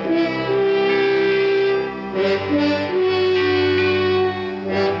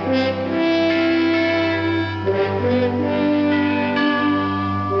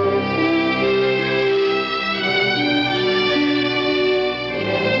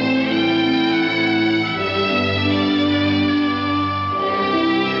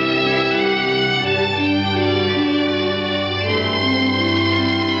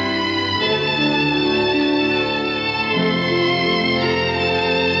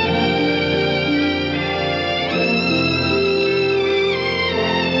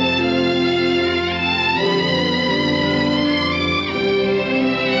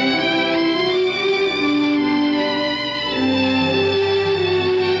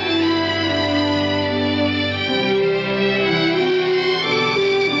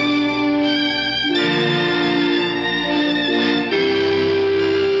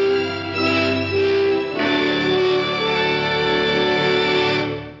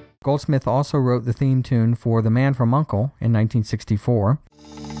 Goldsmith also wrote the theme tune for The Man from U.N.C.L.E. in 1964.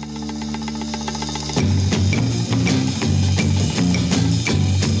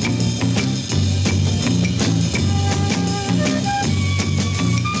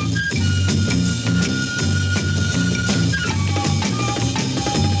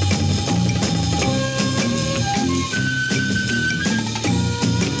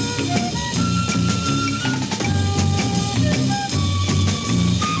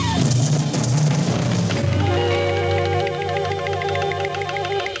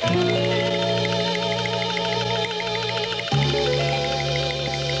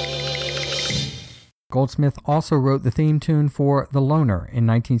 Goldsmith also wrote the theme tune for The Loner in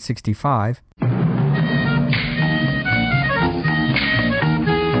 1965.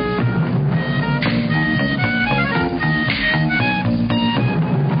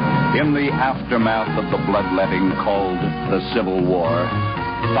 In the aftermath of the bloodletting called the Civil War,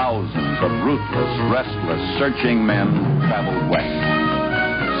 thousands of ruthless, restless, searching men traveled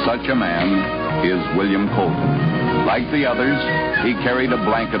west. Such a man is William Colton. Like the others, he carried a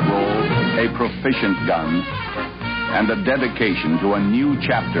blanket roll, a proficient gun, and a dedication to a new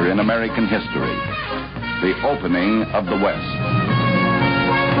chapter in American history, the opening of the West.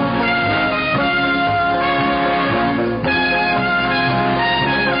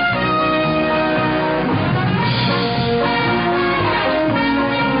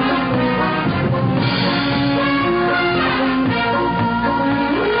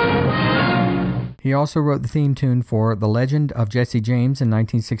 He also wrote the theme tune for The Legend of Jesse James in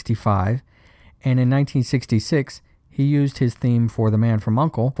 1965, and in 1966, he used his theme for The Man from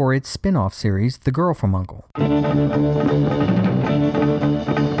U.N.C.L.E. for its spin-off series, The Girl from U.N.C.L.E.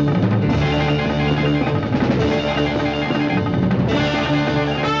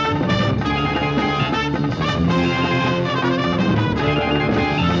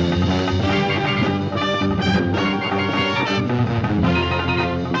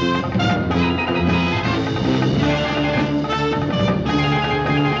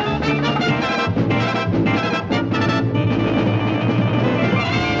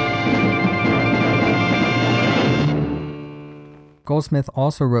 Goldsmith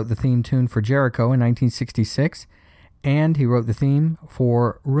also wrote the theme tune for Jericho in 1966, and he wrote the theme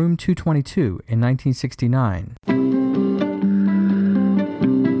for Room 222 in 1969.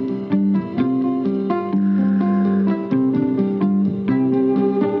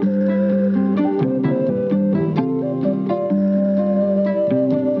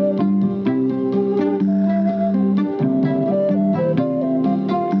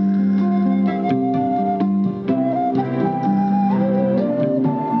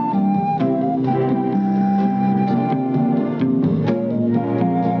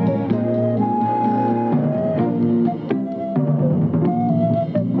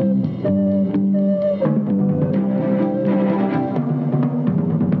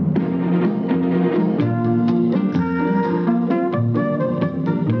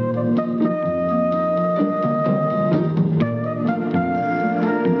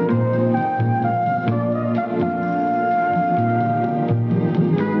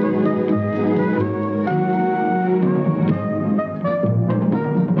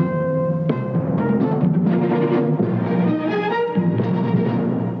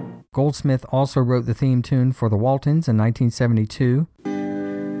 Goldsmith also wrote the theme tune for the Waltons in 1972.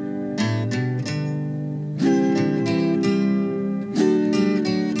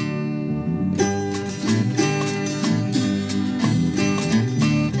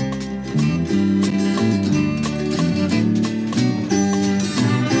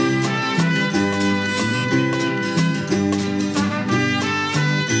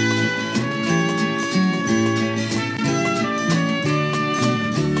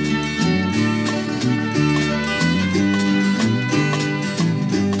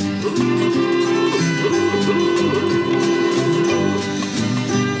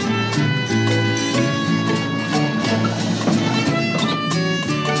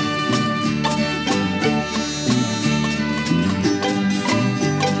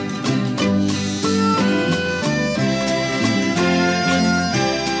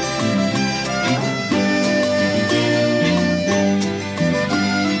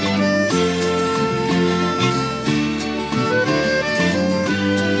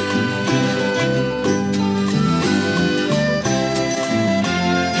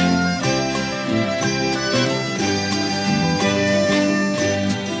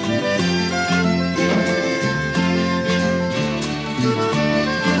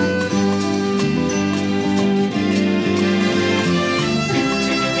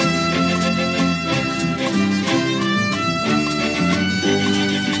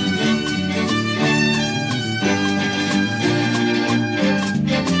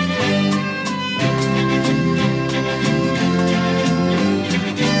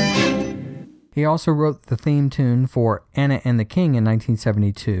 He also wrote the theme tune for Anna and the King in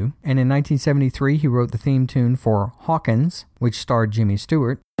 1972, and in 1973 he wrote the theme tune for Hawkins, which starred Jimmy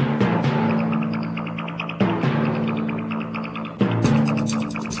Stewart.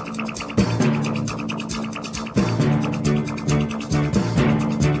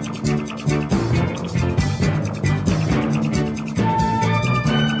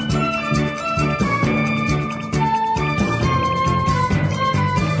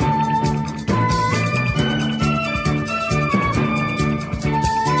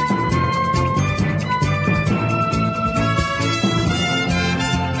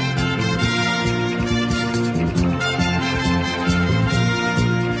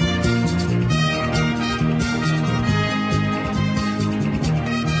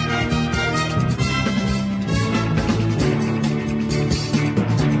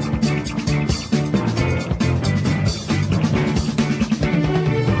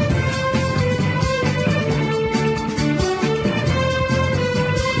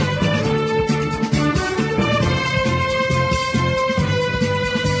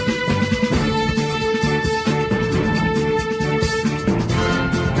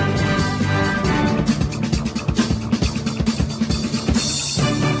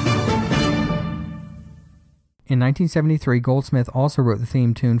 In 1973, Goldsmith also wrote the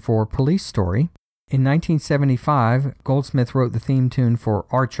theme tune for Police Story. In 1975, Goldsmith wrote the theme tune for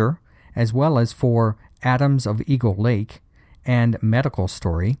Archer, as well as for Adams of Eagle Lake and Medical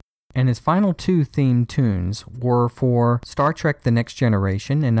Story. And his final two theme tunes were for Star Trek The Next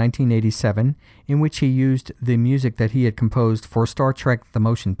Generation in 1987, in which he used the music that he had composed for Star Trek The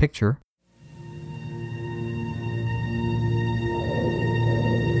Motion Picture.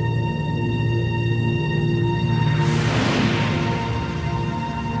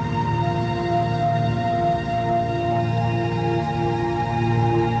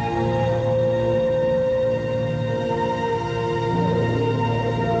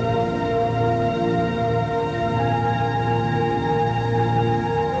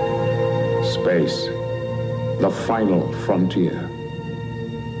 Space, the final frontier.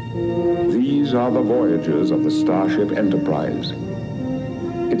 These are the voyages of the Starship Enterprise.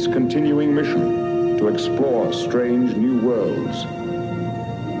 Its continuing mission to explore strange new worlds,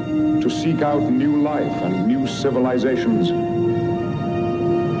 to seek out new life and new civilizations,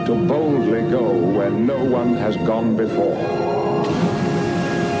 to boldly go where no one has gone before.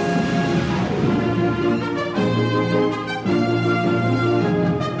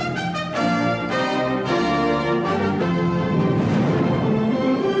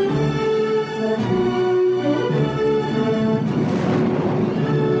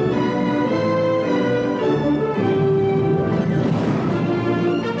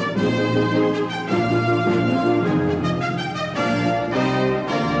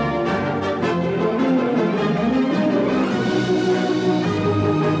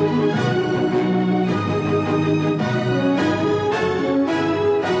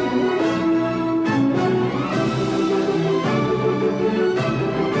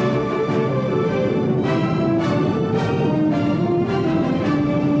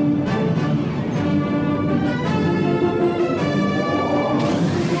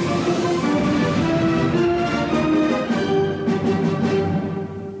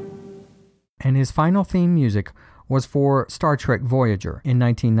 And his final theme music was for Star Trek Voyager in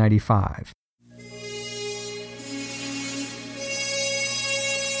 1995.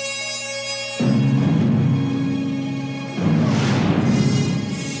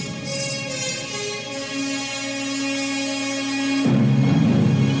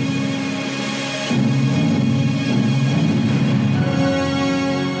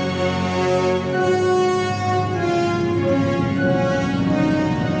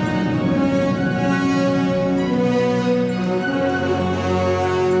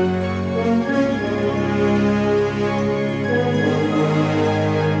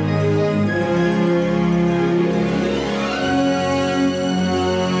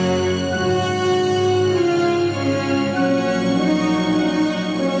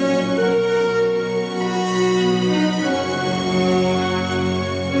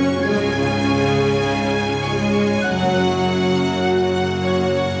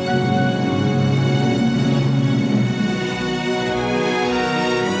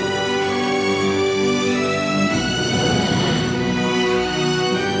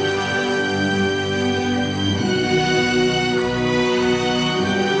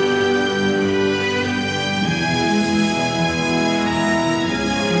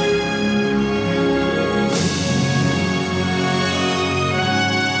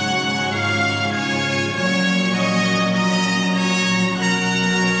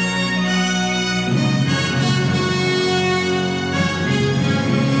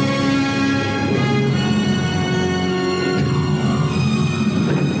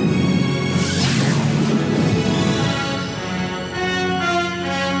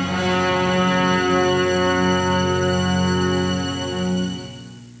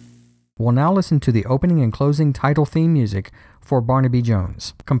 We'll now listen to the opening and closing title theme music for Barnaby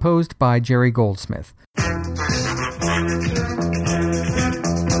Jones, composed by Jerry Goldsmith.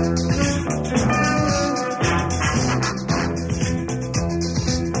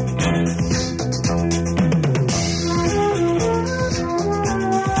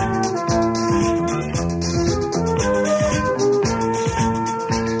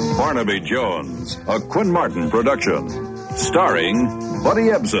 Barnaby Jones, a Quinn Martin production, starring Buddy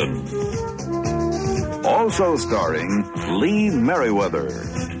Ebsen. Also starring Lee Merriweather,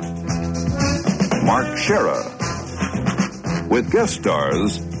 Mark Shera, with guest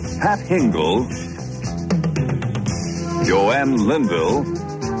stars Pat Hingle, Joanne Linville,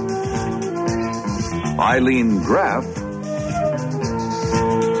 Eileen Graff,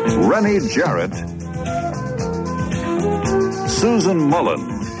 Rennie Jarrett, Susan Mullen,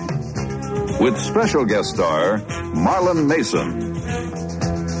 with special guest star Marlon Mason.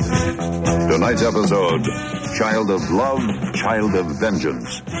 Tonight's episode, Child of Love, Child of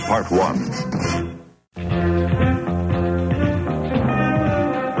Vengeance, Part 1.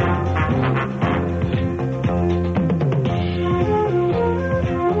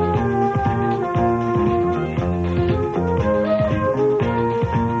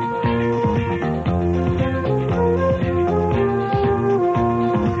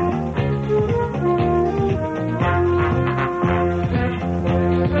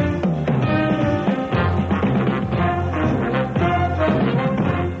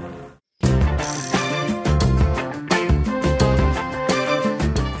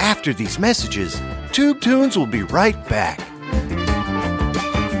 After these messages, Tube Tunes will be right back.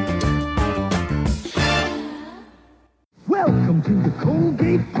 Welcome to the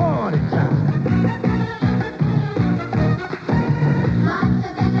Colgate Party Time.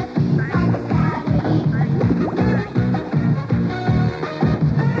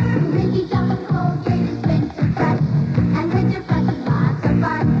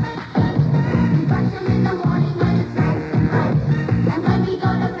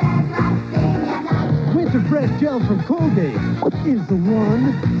 Fresh gel from Colgate is the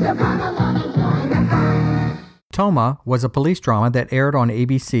one. So come along and join the fun. Toma was a police drama that aired on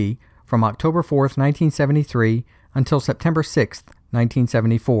ABC from October 4th, 1973 until September 6th,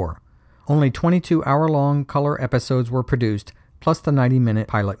 1974. Only 22-hour-long color episodes were produced, plus the 90-minute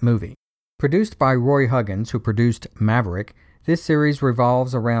pilot movie. Produced by Roy Huggins, who produced Maverick, this series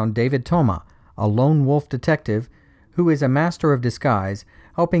revolves around David Toma, a lone wolf detective who is a master of disguise,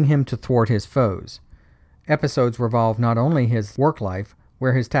 helping him to thwart his foes. Episodes revolve not only his work life,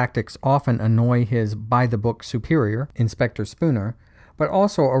 where his tactics often annoy his by-the-book superior, Inspector Spooner, but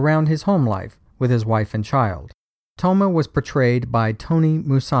also around his home life with his wife and child. Toma was portrayed by Tony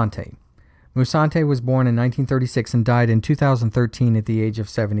Musante. Musante was born in 1936 and died in 2013 at the age of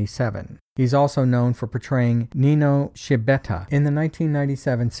 77. He's also known for portraying Nino Schibetta in the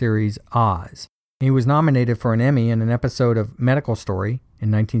 1997 series Oz. He was nominated for an Emmy in an episode of Medical Story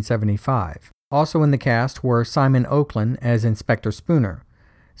in 1975. Also in the cast were Simon Oakland as Inspector Spooner.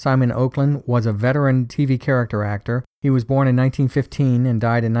 Simon Oakland was a veteran TV character actor. He was born in 1915 and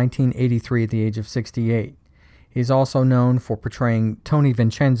died in 1983 at the age of 68. He's also known for portraying Tony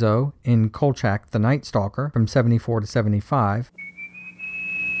Vincenzo in Kolchak the Night Stalker from 74 to 75.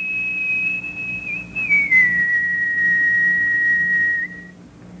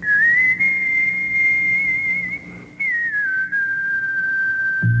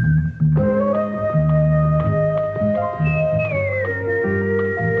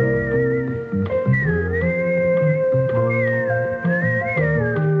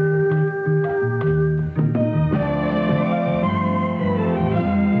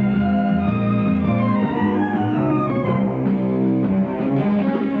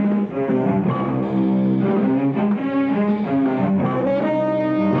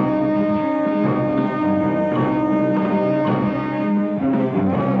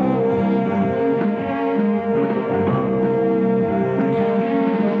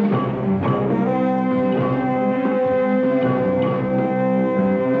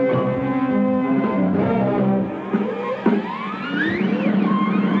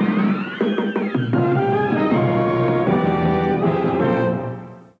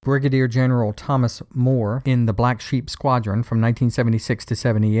 Brigadier General Thomas Moore in The Black Sheep Squadron from 1976 to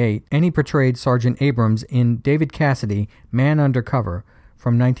 78, and he portrayed Sergeant Abrams in David Cassidy, Man Undercover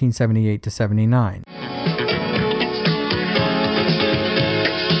from 1978 to 79.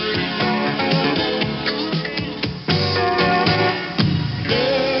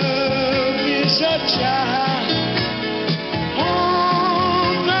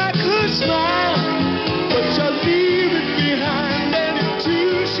 Smile, but you leave it behind, and it's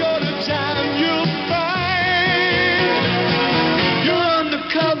too short a time.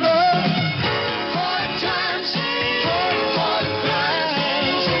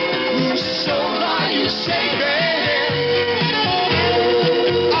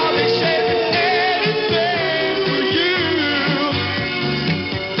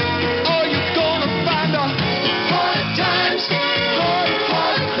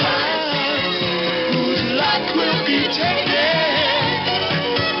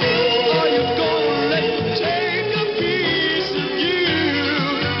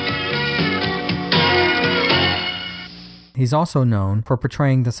 He's also known for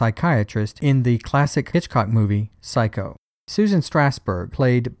portraying the psychiatrist in the classic Hitchcock movie, Psycho. Susan Strasberg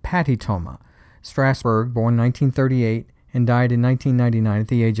played Patty Toma. Strasberg, born 1938 and died in 1999 at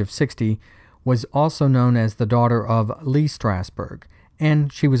the age of 60, was also known as the daughter of Lee Strasberg,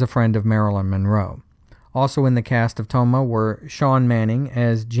 and she was a friend of Marilyn Monroe. Also in the cast of Toma were Sean Manning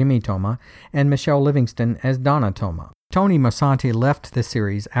as Jimmy Toma and Michelle Livingston as Donna Toma. Tony Mosanti left the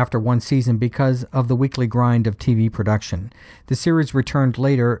series after one season because of the weekly grind of TV production. The series returned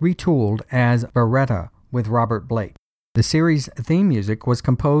later, retooled as Baretta with Robert Blake. The series' theme music was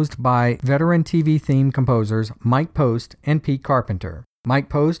composed by veteran TV theme composers Mike Post and Pete Carpenter. Mike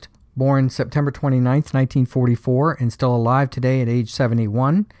Post, born September 29, 1944, and still alive today at age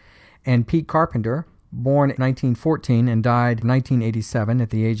 71, and Pete Carpenter, born in 1914 and died in 1987 at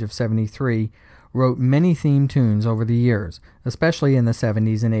the age of 73, wrote many theme tunes over the years, especially in the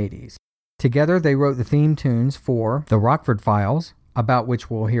 70s and 80s. Together, they wrote the theme tunes for The Rockford Files, about which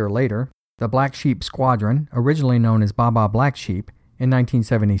we'll hear later, The Black Sheep Squadron, originally known as Baa Baa Black Sheep, in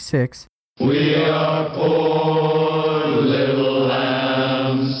 1976. We are poor little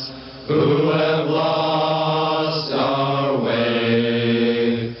lambs who have lost our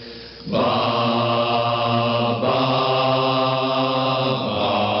way. Baa, baa, baa.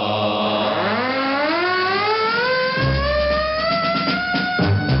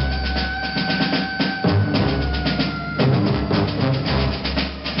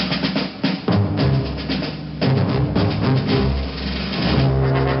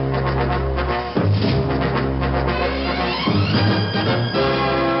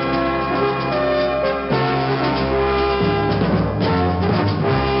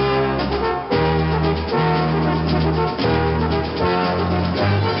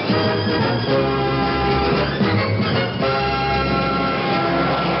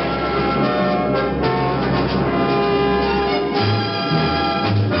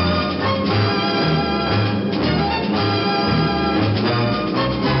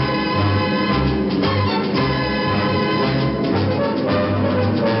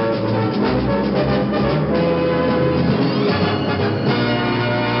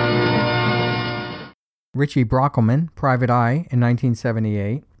 Richie Brockelman, Private Eye, in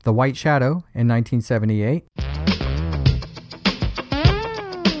 1978. The White Shadow, in 1978.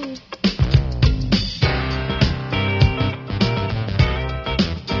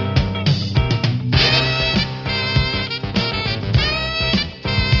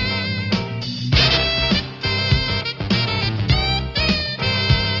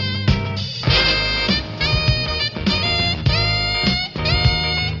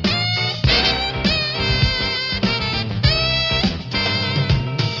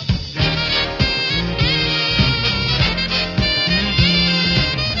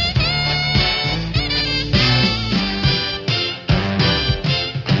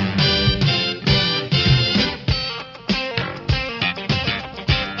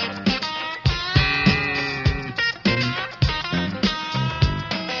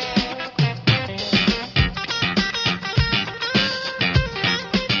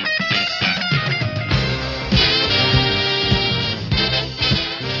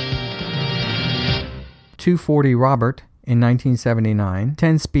 .240 Robert in 1979,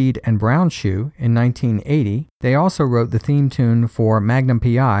 10-Speed and Brown Shoe in 1980. They also wrote the theme tune for Magnum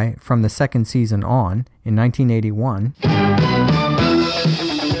P.I. from the second season on in 1981.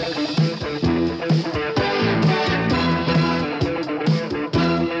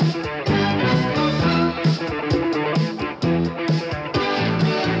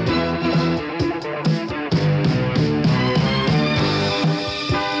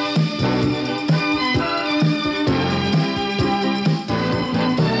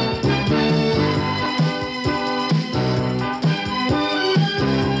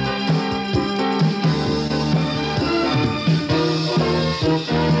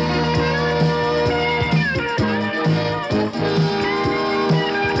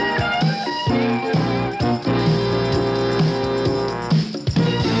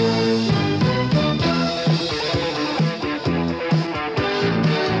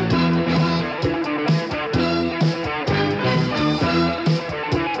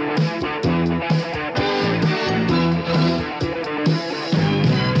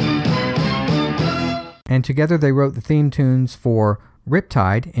 And together they wrote the theme tunes for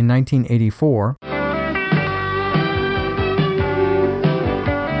Riptide in 1984.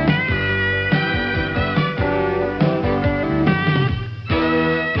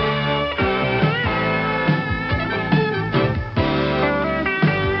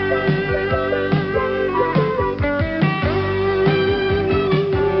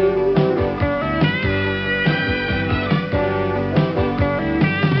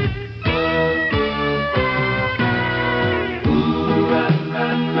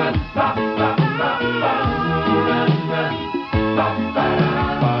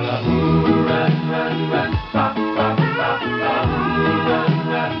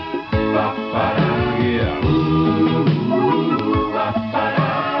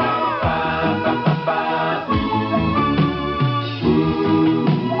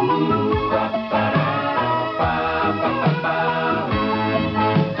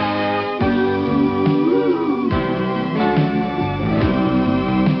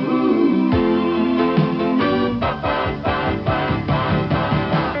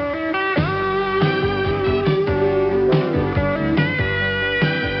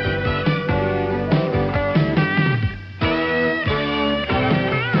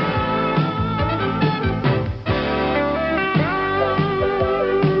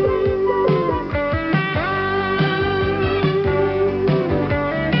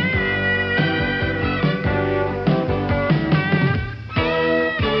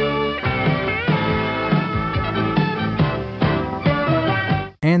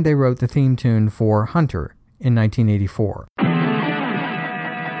 and they wrote the theme tune for Hunter in 1984.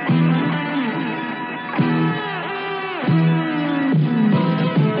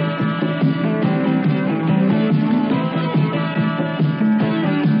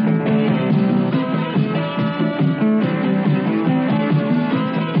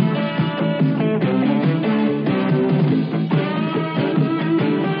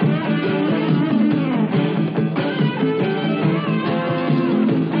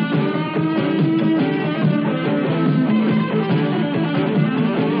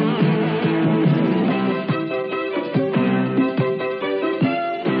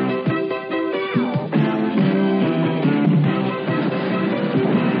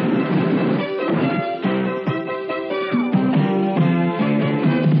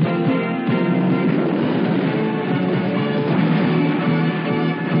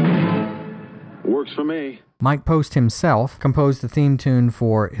 For me. Mike Post himself composed the theme tune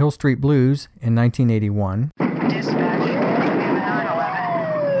for Hill Street Blues in 1981. Dispatch, we have a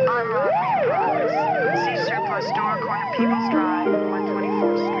 911. I'm Rodney in progress. See surplus store, corner People's Drive,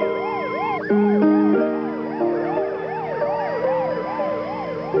 124th Street.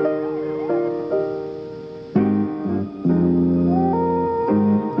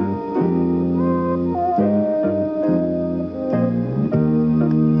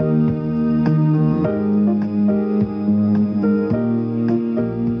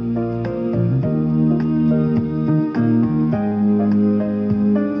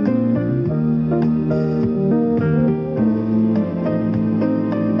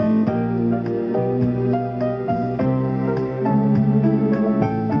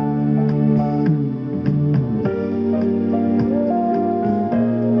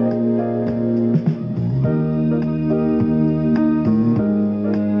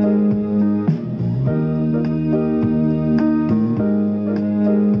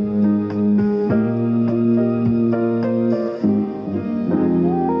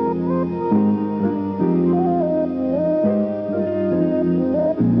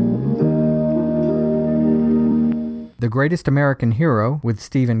 The Greatest American Hero with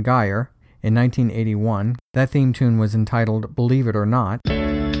Stephen Geyer in 1981. That theme tune was entitled Believe It or Not. Look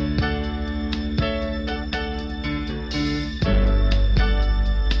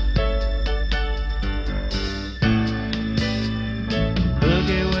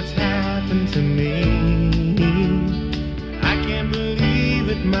at what's happened to me. I can't believe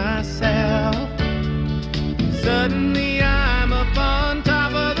it myself. Suddenly I'm up on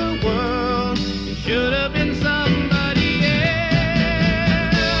top of the world. It should have been somebody else.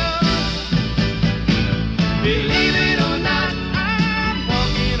 Believe it or not, I'm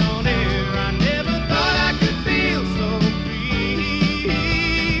walking on air. I never thought I could feel so free.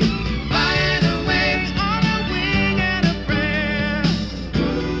 Flying away on a wing and a prayer. Who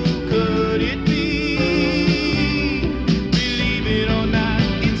could it be? Believe it or not,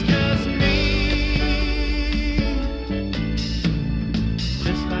 it's just me.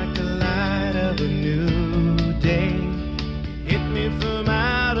 Just like the light of a new day, it hit me from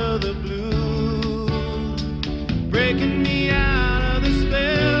out of the blue, breaking me out of the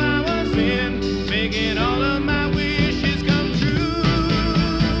spell I was in, making all of my wishes come true.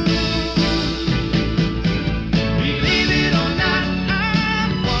 Believe it or not,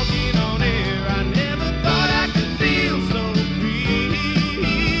 I'm walking on air. I never thought I could feel so free.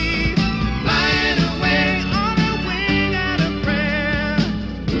 Flying away on a wing and a prayer.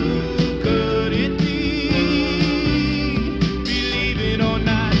 Who could it be? Believe it or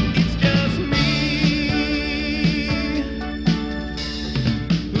not, it's just me.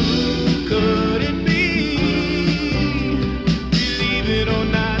 Who could it be? Believe it or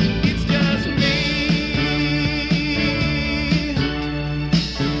not, it's just me.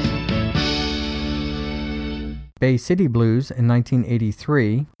 Bay City Blues in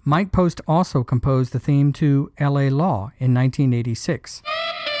 1983. Mike Post also composed the theme to L.A. Law in 1986.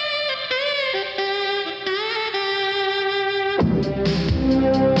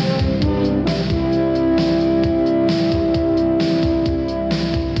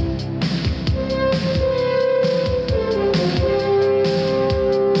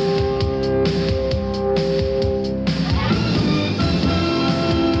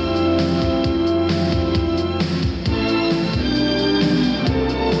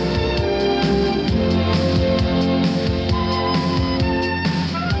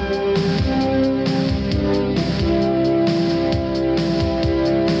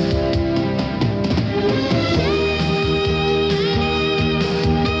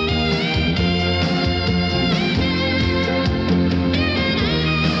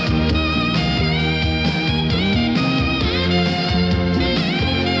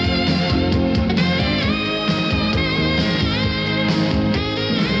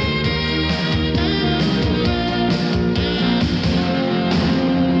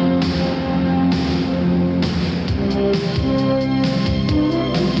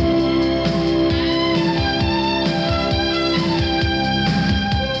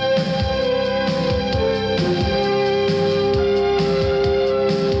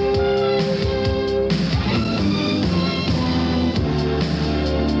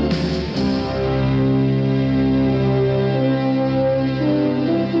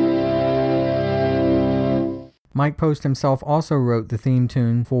 Mike Post himself also wrote the theme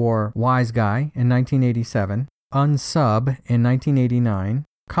tune for Wise Guy in 1987, Unsub in 1989,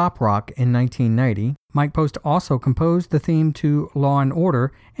 Cop Rock in 1990. Mike Post also composed the theme to Law and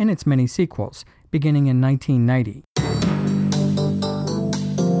Order and its many sequels, beginning in 1990.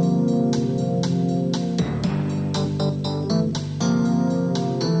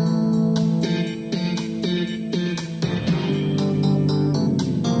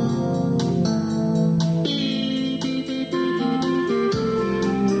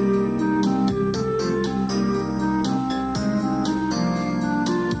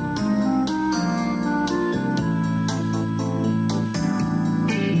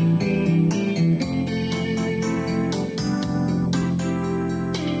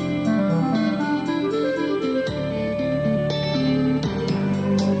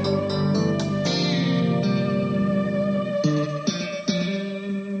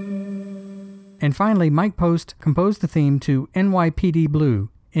 And finally, Mike Post composed the theme to NYPD Blue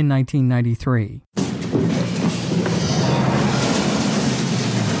in 1993.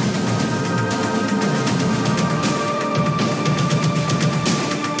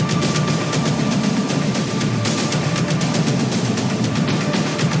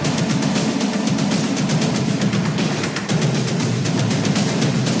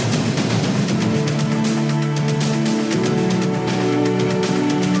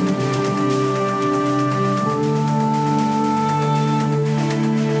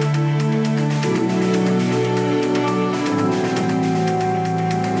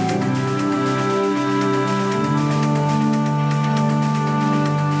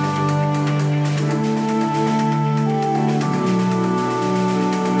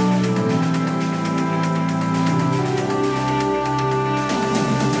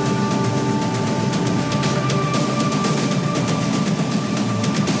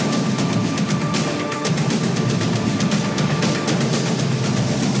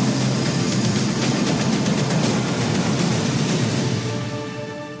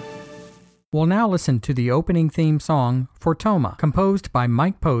 We'll now listen to the opening theme song for Toma, composed by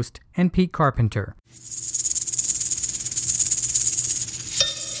Mike Post and Pete Carpenter.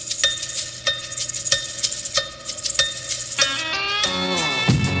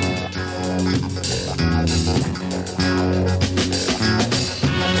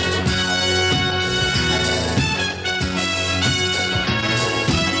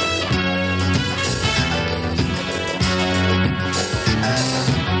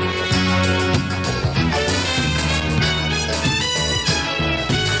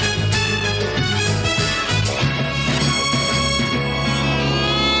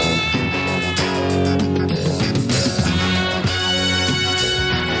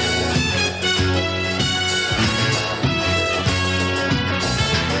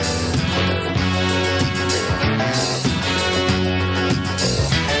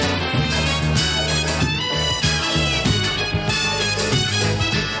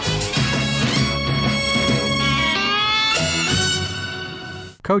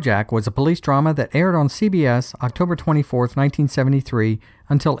 Kojak was a police drama that aired on CBS October 24, 1973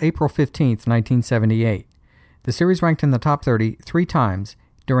 until April 15, 1978. The series ranked in the top 30 three times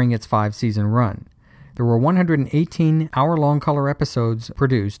during its 5-season run. There were 118 hour-long color episodes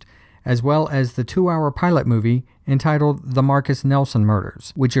produced, as well as the 2-hour pilot movie entitled The Marcus Nelson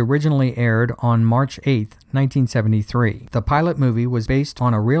Murders, which originally aired on March 8, 1973. The pilot movie was based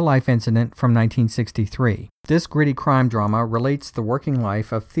on a real-life incident from 1963. This gritty crime drama relates the working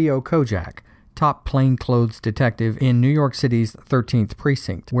life of Theo Kojak, top plainclothes detective in New York City's 13th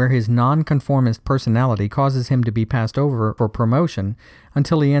Precinct, where his nonconformist personality causes him to be passed over for promotion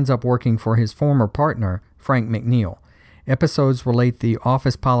until he ends up working for his former partner, Frank McNeil. Episodes relate the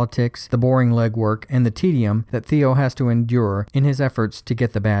office politics, the boring legwork, and the tedium that Theo has to endure in his efforts to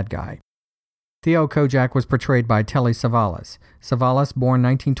get the bad guy. Theo Kojak was portrayed by Telly Savalas. Savalas, born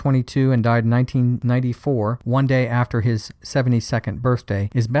 1922 and died in 1994, one day after his 72nd birthday,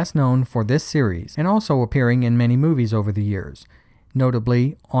 is best known for this series and also appearing in many movies over the years,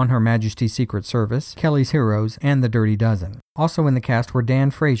 notably On Her Majesty's Secret Service, Kelly's Heroes, and The Dirty Dozen. Also in the cast were Dan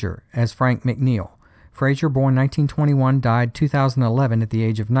Frazier as Frank McNeil. Frazier, born 1921, died 2011 at the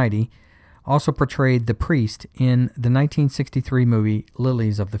age of 90, also portrayed the priest in the 1963 movie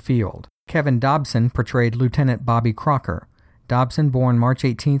Lilies of the Field. Kevin Dobson portrayed Lieutenant Bobby Crocker. Dobson, born March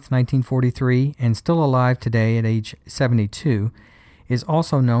 18, 1943, and still alive today at age 72, is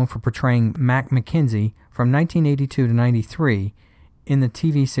also known for portraying Mac McKenzie from 1982 to 93 in the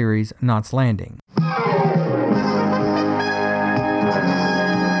TV series Knots Landing.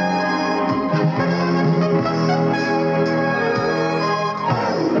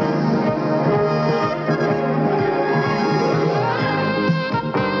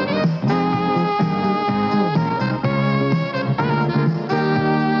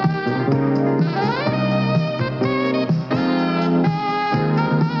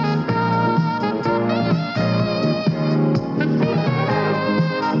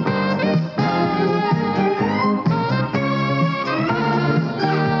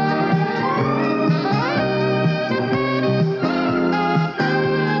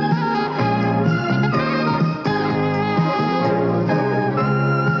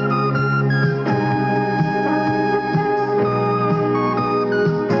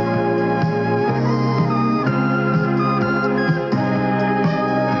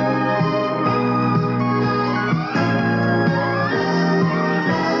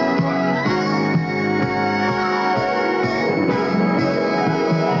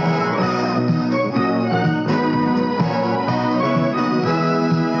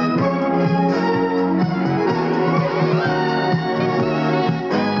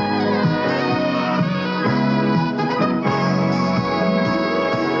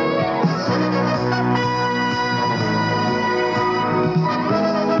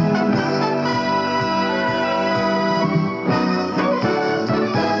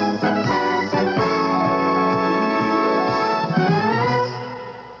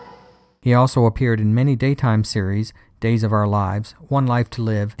 He also appeared in many daytime series, Days of Our Lives, One Life to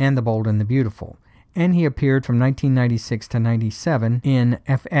Live, and The Bold and the Beautiful. And he appeared from 1996 to 97 in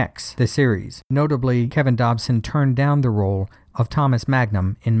FX, the series. Notably, Kevin Dobson turned down the role of Thomas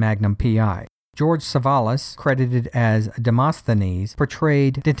Magnum in Magnum P.I. George Savalas, credited as Demosthenes,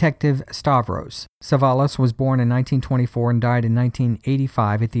 portrayed Detective Stavros. Savalas was born in 1924 and died in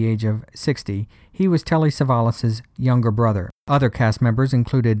 1985 at the age of 60. He was Telly Savalas' younger brother. Other cast members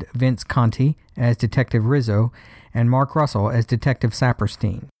included Vince Conti as Detective Rizzo and Mark Russell as Detective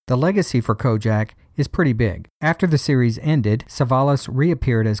Saperstein. The legacy for Kojak is pretty big. After the series ended, Savalas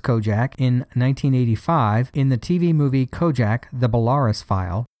reappeared as Kojak in 1985 in the TV movie Kojak, The Belarus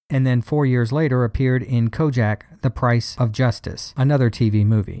File, and then 4 years later appeared in Kojak, The Price of Justice, another TV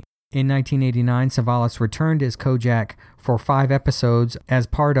movie. In 1989, Savalas returned as Kojak for 5 episodes as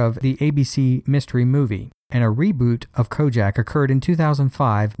part of the ABC mystery movie, and a reboot of Kojak occurred in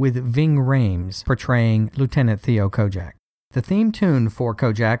 2005 with Ving Rhames portraying Lieutenant Theo Kojak. The theme tune for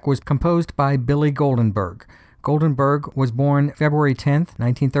Kojak was composed by Billy Goldenberg. Goldenberg was born February 10,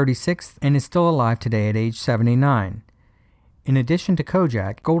 1936, and is still alive today at age 79. In addition to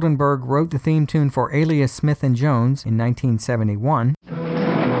Kojak, Goldenberg wrote the theme tune for Alias Smith and Jones in 1971.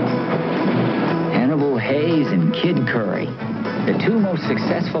 Hannibal Hayes and Kid Curry, the 2 most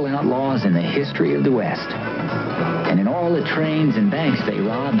successful outlaws in the history of the West. And in all the trains and banks they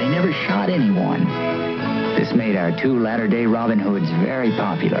robbed, they never shot anyone. This made our 2 latter-day Robin Hoods very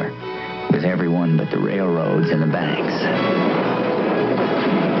popular with everyone but the railroads and the banks.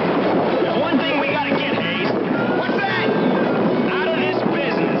 There's one thing we gotta get, Hayes. What's that? Out of this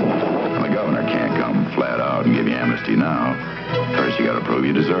business. Well, the governor can't come flat out and give you amnesty now. First, you gotta prove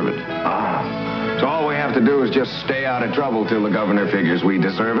you deserve it. So all we have to do is just stay out of trouble till the governor figures we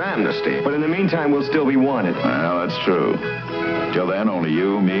deserve amnesty. But in the meantime, we'll still be wanted. Well, that's true. Till then, only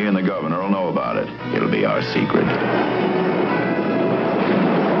you, me, and the governor will know about it. It'll be our secret.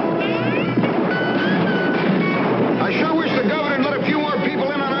 I sure wish the governor would let a few more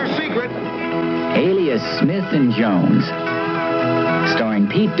people in on our secret. Alias Smith and Jones, starring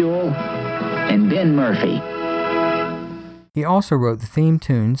Pete Duell and Ben Murphy. He also wrote the theme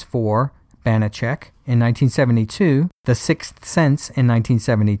tunes for Banachek in 1972, The Sixth Sense in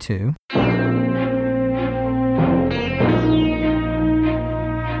 1972,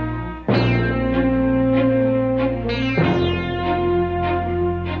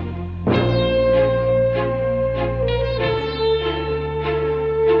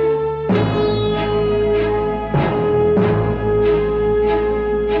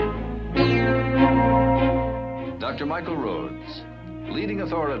 Dr. Michael Rhodes, leading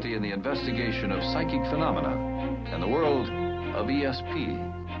authority in the investigation of psychic phenomena and the world of ESP.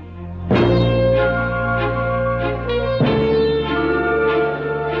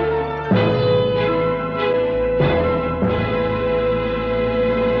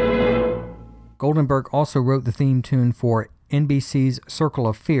 Goldenberg also wrote the theme tune for NBC's Circle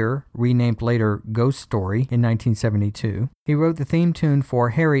of Fear, renamed later Ghost Story, in 1972. He wrote the theme tune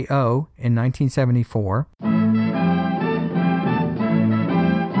for Harry O in 1974.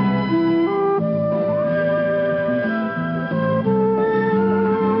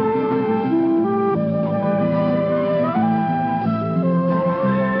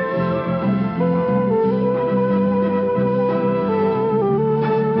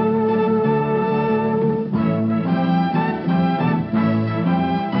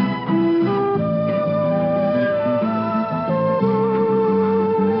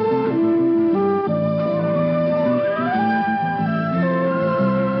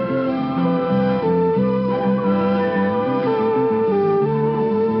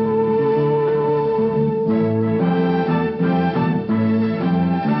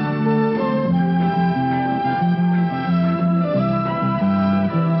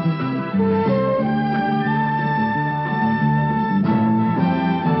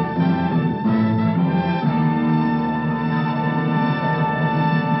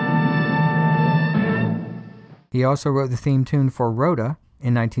 He also wrote the theme tune for Rhoda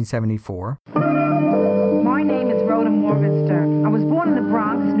in 1974. My name is Rhoda Morgenstern. I was born in the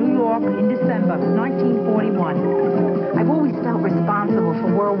Bronx, New York, in December 1941. I've always felt responsible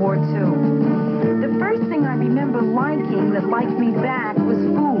for World War II. The first thing I remember liking that liked me back was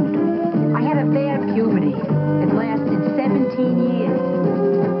food. I had a bad puberty. It lasted 17 years.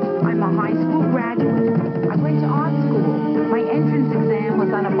 I'm a high school graduate. I went to art school. My entrance exam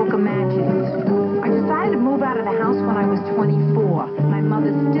was on a book of matches. I decided to move out of the house when I was 24. My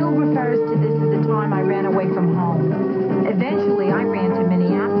mother still refers to this as the time I ran away from home. Eventually, I ran to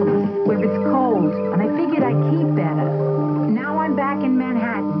Minneapolis, where it's cold, and I figured I'd keep better. Now I'm back in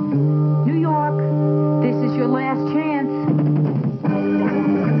Manhattan.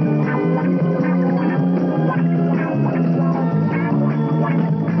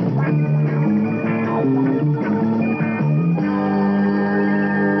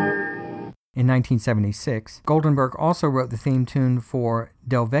 1976. Goldenberg also wrote the theme tune for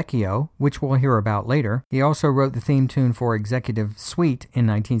Del Vecchio, which we'll hear about later. He also wrote the theme tune for Executive Suite in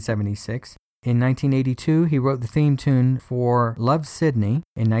 1976. In 1982, he wrote the theme tune for Love, Sydney.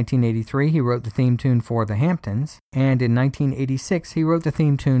 In 1983, he wrote the theme tune for The Hamptons. And in 1986, he wrote the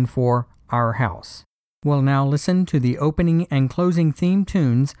theme tune for Our House. We'll now listen to the opening and closing theme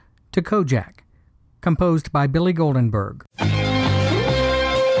tunes to Kojak, composed by Billy Goldenberg.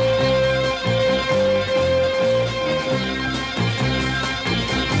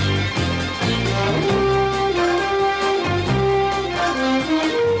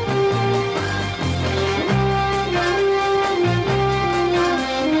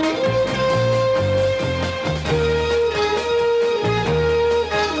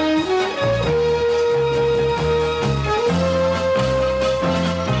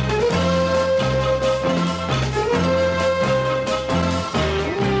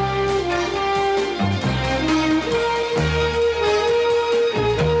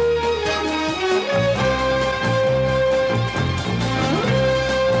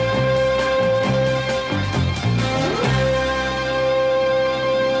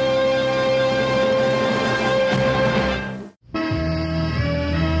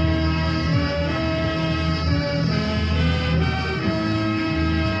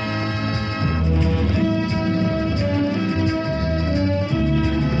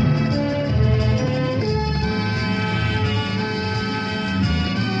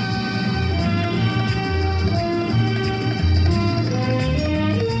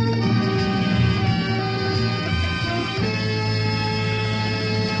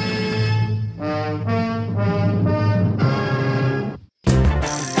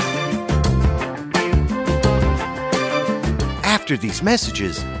 After these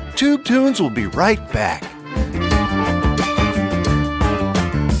messages, Tube Tunes will be right back.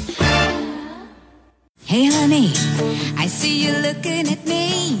 Hey honey, I see you looking at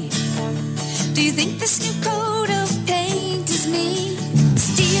me. Do you think this new coat of paint is me?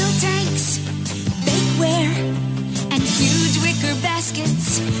 Steel tanks, bakeware, and huge wicker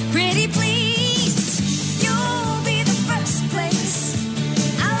baskets. Pretty please, you'll be the first place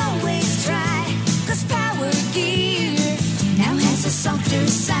I'll always try. 'Cause Power Gear now has a softer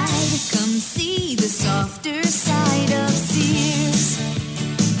side. Come see the softer side of Sears.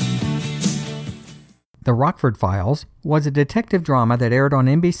 The Rockford Files was a detective drama that aired on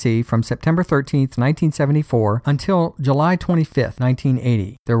NBC from September 13, 1974 until July 25,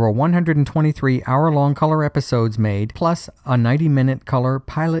 1980. There were 123 hour-long color episodes made, plus a 90-minute color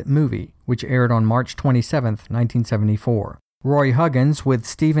pilot movie, which aired on March 27, 1974. Roy Huggins with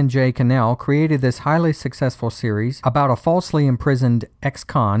Stephen J. Cannell created this highly successful series about a falsely imprisoned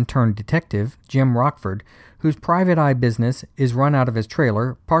ex-con turned detective, Jim Rockford, whose private eye business is run out of his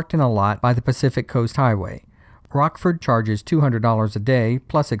trailer parked in a lot by the Pacific Coast Highway. Rockford charges $200 a day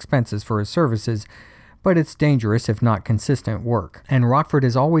plus expenses for his services, but it's dangerous if not consistent work, and Rockford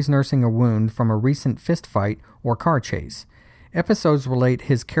is always nursing a wound from a recent fist fight or car chase. Episodes relate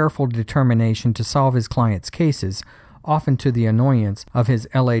his careful determination to solve his clients' cases, often to the annoyance of his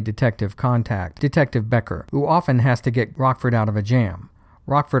LA detective contact, Detective Becker, who often has to get Rockford out of a jam.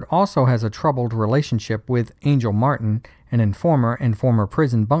 Rockford also has a troubled relationship with Angel Martin, an informer and former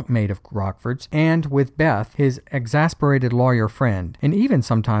prison bunkmate of Rockford's, and with Beth, his exasperated lawyer friend, and even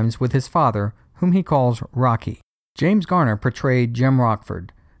sometimes with his father, whom he calls Rocky. James Garner portrayed Jim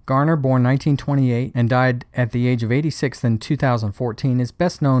Rockford. Garner, born 1928 and died at the age of 86 in 2014, is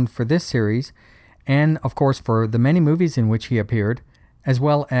best known for this series, and of course for the many movies in which he appeared, as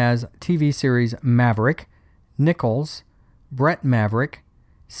well as TV series Maverick, Nichols, Brett Maverick,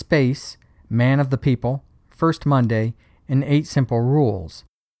 Space, Man of the People, First Monday, and 8 Simple Rules.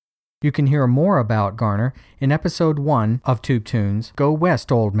 You can hear more about Garner in Episode 1 of Tube Tunes, Go West,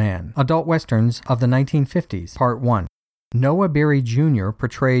 Old Man, Adult Westerns of the 1950s, Part 1. Noah Beery Jr.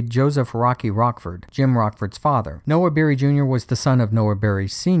 portrayed Joseph Rocky Rockford, Jim Rockford's father. Noah Beery Jr. was the son of Noah Beery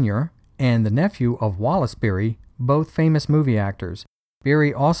Sr. and the nephew of Wallace Beery, both famous movie actors.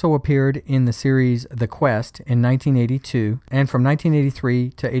 Beery also appeared in the series The Quest in 1982, and from 1983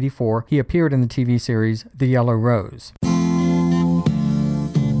 to 84, he appeared in the TV series The Yellow Rose.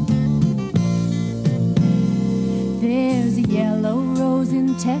 There's a yellow rose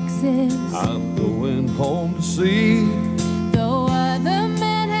in Texas. I'm going home to see. Though other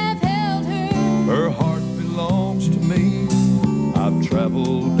men have held her, Her heart belongs to me. I've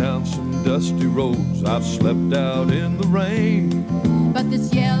traveled down some dusty roads. I've slept out in the rain. but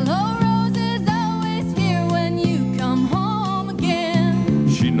this yellow rose is always here when you come home again.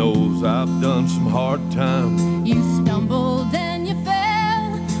 She knows I've done some hard time. You stumbled and you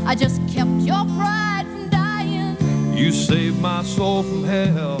fell. I just kept your pride from dying. You saved my soul from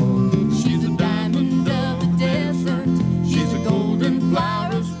hell. She's a diamond of the desert. She's a golden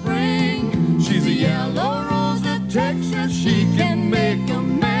flower of spring. She's a yellow rose of Texas. She can make a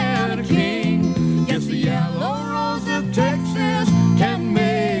man a king. Yes, the yellow rose of Texas can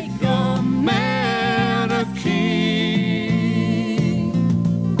make a man a king.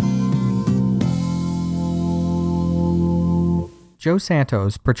 Joe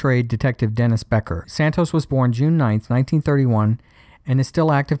Santos portrayed Detective Dennis Becker. Santos was born June 9, 1931, and is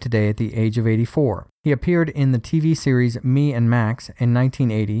still active today at the age of 84. He appeared in the TV series Me and Max in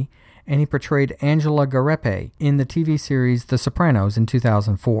 1980, and he portrayed Angela Garepe in the TV series The Sopranos in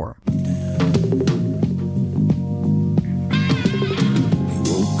 2004.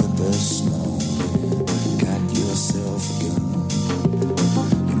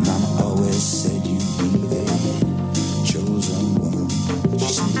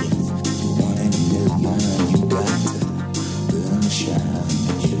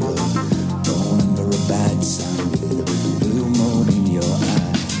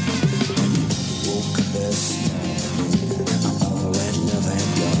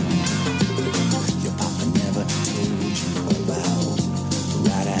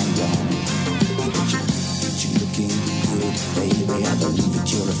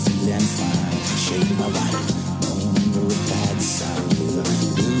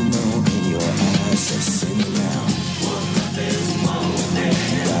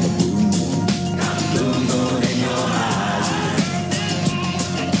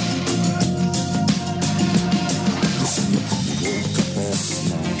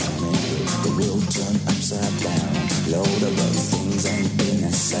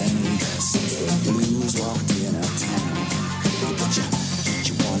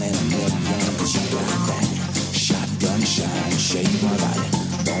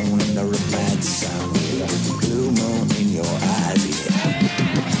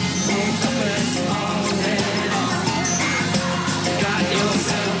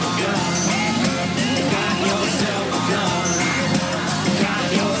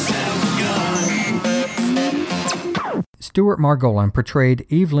 Stuart Margolin portrayed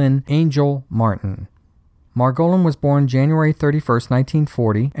Evelyn Angel Martin. Margolin was born January 31,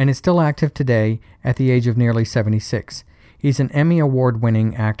 1940, and is still active today at the age of nearly 76. He's an Emmy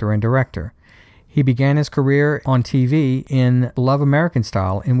Award-winning actor and director. He began his career on TV in Love American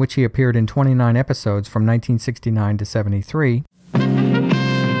Style, in which he appeared in 29 episodes from 1969 to 73.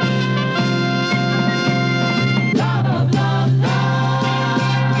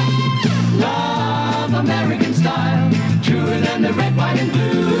 Love American Style, truer than the red, white, and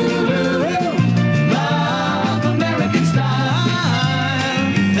blue. Love American Style,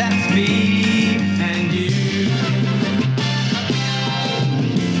 that's me and you.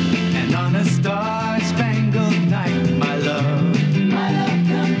 And on a star-spangled night, my love,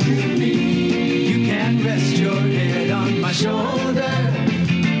 come to me. You can rest your head on my shoulder,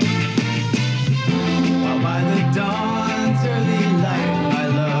 while by the dawn's early light, my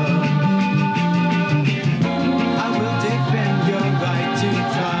love,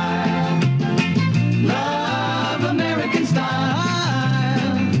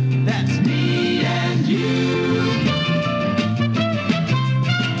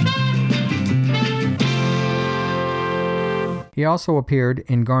 he also appeared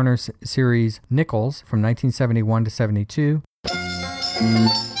in Garner's series Nichols from 1971 to 72.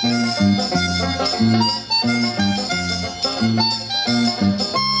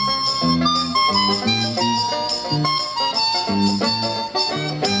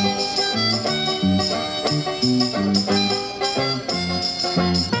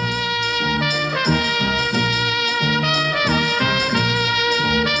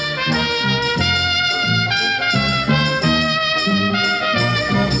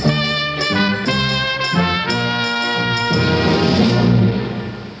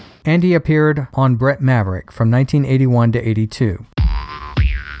 And he appeared on Brett Maverick from 1981 to 82.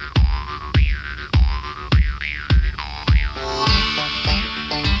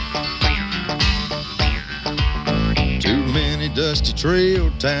 Too many dusty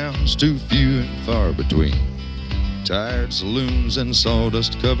trail towns, too few and far between. Tired saloons and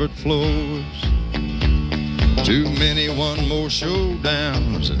sawdust-covered floors. Too many one-more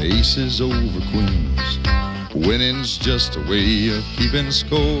showdowns and aces over queens. Winning's just a way of keeping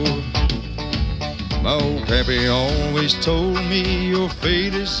score. My old pappy always told me your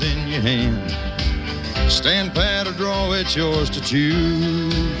fate is in your hand. Stand pat or draw, it's yours to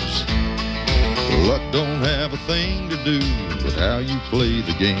choose. Luck don't have a thing to do with how you play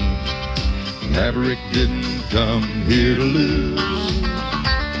the game. Maverick didn't come here to lose.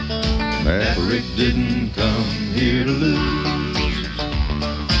 Maverick didn't come here to lose.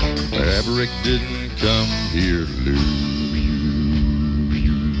 Maverick didn't come here to lose.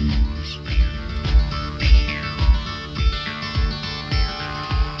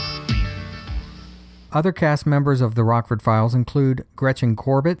 Other cast members of the Rockford Files include Gretchen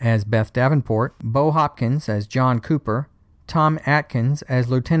Corbett as Beth Davenport, Bo Hopkins as John Cooper, Tom Atkins as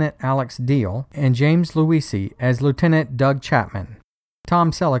Lieutenant Alex Deal, and James Luisi as Lieutenant Doug Chapman.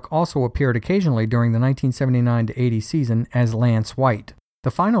 Tom Selleck also appeared occasionally during the 1979-80 season as Lance White.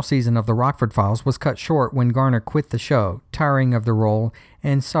 The final season of the Rockford Files was cut short when Garner quit the show, tiring of the role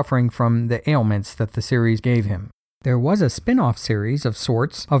and suffering from the ailments that the series gave him. There was a spin-off series of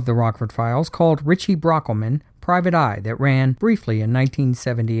sorts of the Rockford Files called Richie Brockelman, Private Eye, that ran briefly in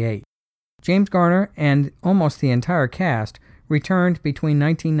 1978. James Garner and almost the entire cast returned between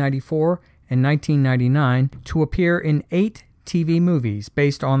 1994 and 1999 to appear in 8 TV movies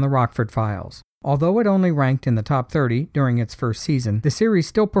based on the Rockford Files. Although it only ranked in the top 30 during its first season, the series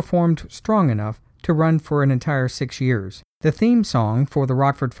still performed strong enough to run for an entire 6 years. The theme song for the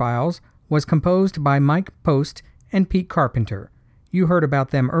Rockford Files was composed by Mike Post and Pete Carpenter. You heard about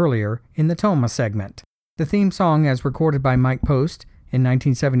them earlier in the Toma segment. The theme song, as recorded by Mike Post in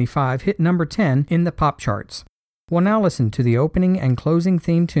 1975, hit number 10 in the pop charts. We'll now listen to the opening and closing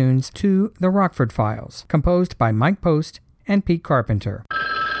theme tunes to The Rockford Files, composed by Mike Post and Pete Carpenter.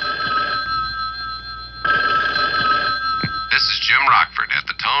 This is Jim Rockford. At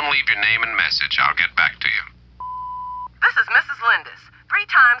the tone, leave your name and message. I'll get back to you. This is Mrs. Lindis. 3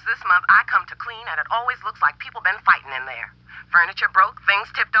 times this month I come to clean and it always looks like people been fighting in there. Furniture broke, things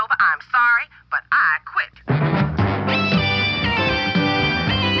tipped over. I'm sorry, but I quit.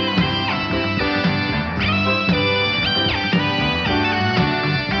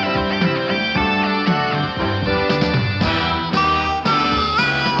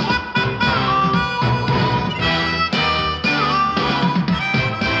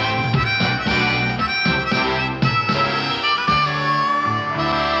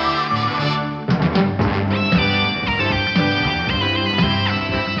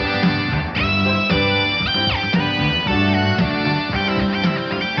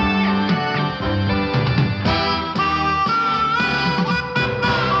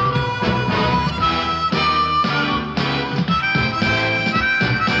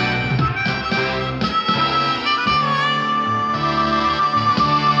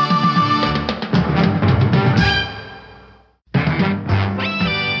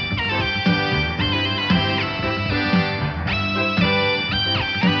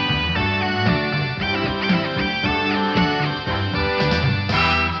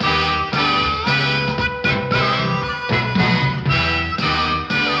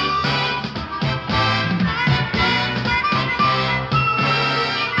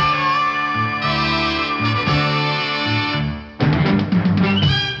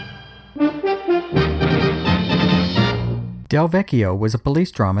 Del Vecchio was a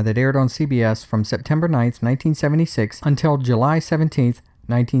police drama that aired on CBS from September 9, 1976 until July 17,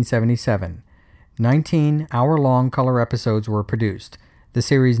 1977. 19 hour-long color episodes were produced. The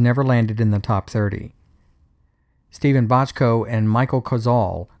series never landed in the top 30. Stephen Bochco and Michael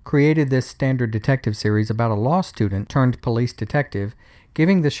Kozal created this standard detective series about a law student turned police detective,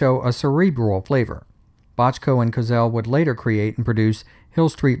 giving the show a cerebral flavor. Bochco and Kozal would later create and produce Hill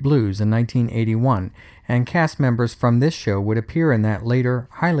Street Blues in 1981, and cast members from this show would appear in that later,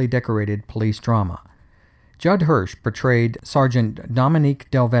 highly decorated police drama. Judd Hirsch portrayed Sergeant Dominique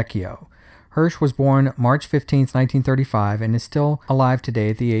Del Vecchio. Hirsch was born March 15, 1935, and is still alive today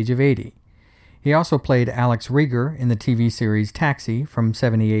at the age of 80. He also played Alex Rieger in the TV series Taxi from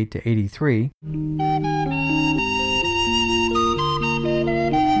 78 to 83.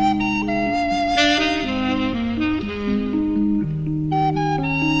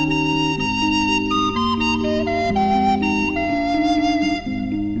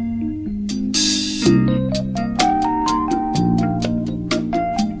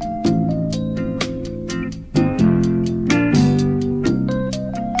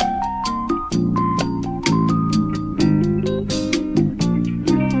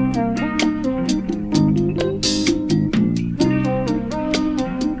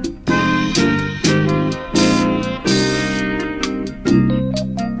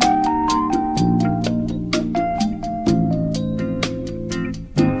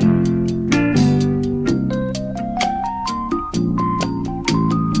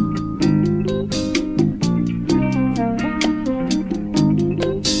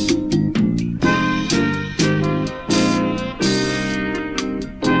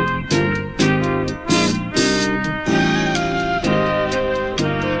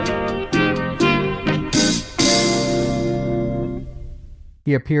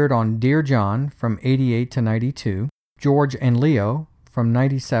 He appeared on Dear John from 88 to 92, George and Leo from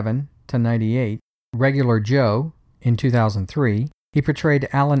 97 to 98, Regular Joe in 2003. He portrayed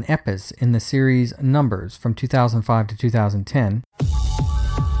Alan Epis in the series Numbers from 2005 to 2010.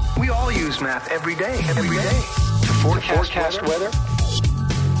 We all use math every day. To forecast weather.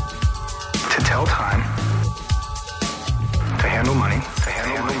 To tell time. To handle money.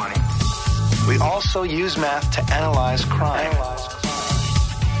 We also use math to analyze crime.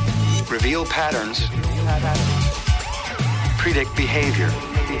 Reveal patterns. Predict behavior.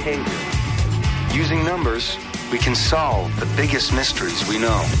 Using numbers, we can solve the biggest mysteries we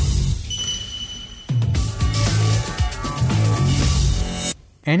know.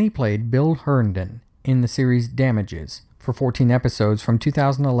 And he played Bill Herndon in the series Damages for 14 episodes from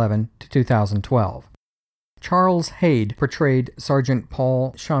 2011 to 2012. Charles Hade portrayed Sergeant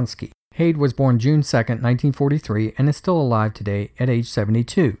Paul Shonsky. Hade was born June 2, 1943, and is still alive today at age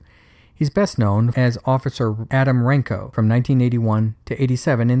 72. He's best known as Officer Adam Renko from 1981 to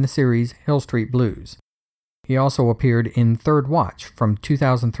 87 in the series Hill Street Blues. He also appeared in Third Watch from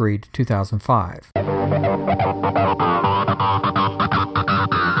 2003 to 2005.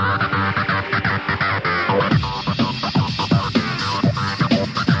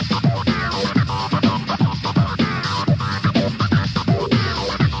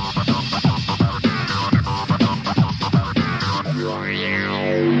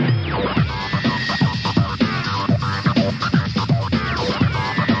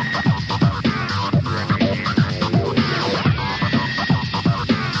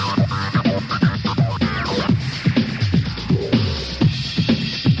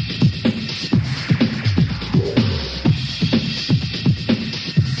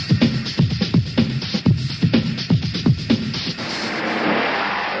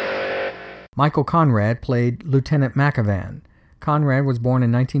 Michael Conrad played Lieutenant McAvan. Conrad was born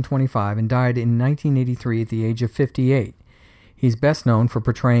in 1925 and died in 1983 at the age of 58. He's best known for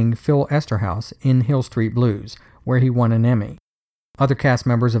portraying Phil Esterhaus in Hill Street Blues, where he won an Emmy. Other cast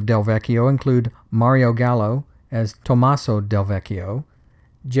members of Del Vecchio include Mario Gallo as Tommaso Del Vecchio,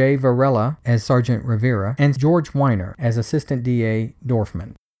 Jay Varela as Sergeant Rivera, and George Weiner as Assistant DA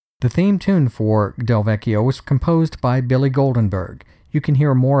Dorfman. The theme tune for Del Vecchio was composed by Billy Goldenberg. You can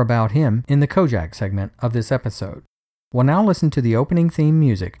hear more about him in the Kojak segment of this episode. We'll now listen to the opening theme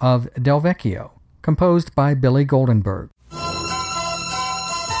music of Del Vecchio, composed by Billy Goldenberg.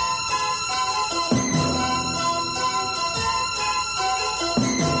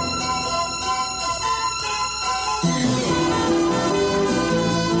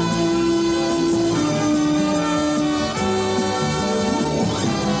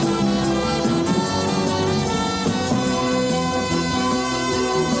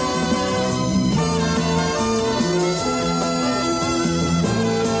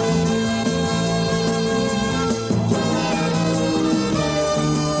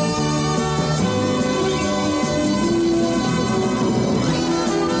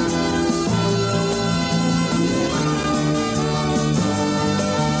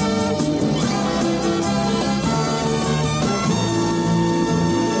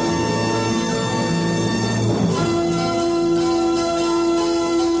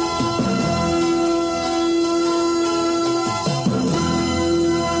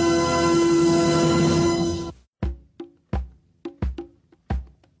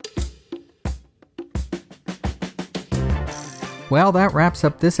 Well, that wraps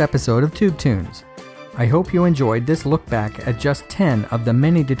up this episode of Tube Tunes. I hope you enjoyed this look back at just 10 of the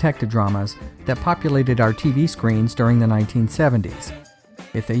many detective dramas that populated our TV screens during the 1970s.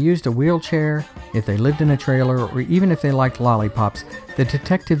 If they used a wheelchair, if they lived in a trailer, or even if they liked lollipops, the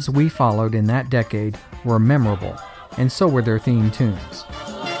detectives we followed in that decade were memorable, and so were their theme tunes.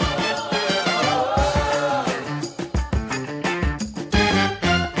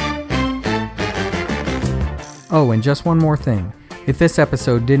 Oh, and just one more thing. If this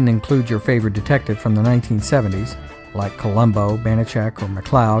episode didn't include your favorite detective from the 1970s, like Columbo, Banachek, or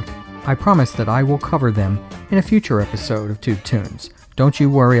McCloud, I promise that I will cover them in a future episode of Tube Tunes. Don't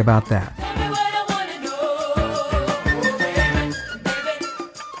you worry about that.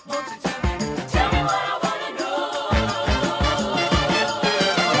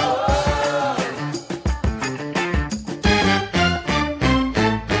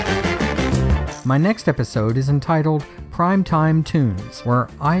 My next episode is entitled Primetime Tunes, where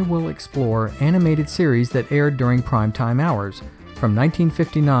I will explore animated series that aired during primetime hours, from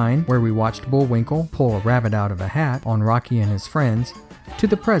 1959, where we watched Bullwinkle pull a rabbit out of a hat on Rocky and His Friends, to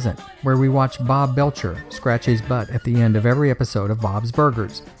the present, where we watch Bob Belcher scratch his butt at the end of every episode of Bob's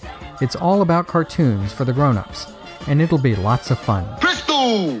Burgers. It's all about cartoons for the grown-ups, and it'll be lots of fun. Crystal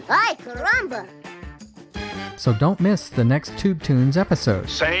Yahoo! Ay, caramba! So don't miss the next Tube Tunes episode.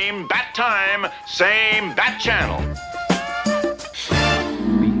 Same bat time, same bat channel.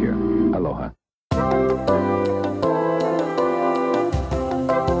 Be here. Aloha.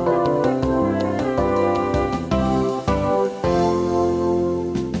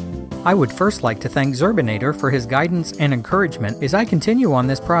 I would first like to thank Zerbinator for his guidance and encouragement as I continue on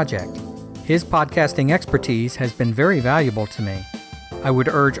this project. His podcasting expertise has been very valuable to me. I would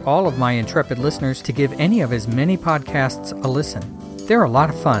urge all of my intrepid listeners to give any of his many podcasts a listen. They're a lot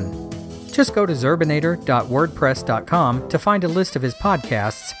of fun. Just go to zerbinator.wordpress.com to find a list of his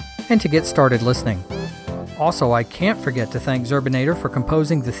podcasts and to get started listening. Also, I can't forget to thank Zerbinator for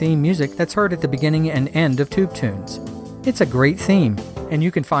composing the theme music that's heard at the beginning and end of Tube Tunes. It's a great theme, and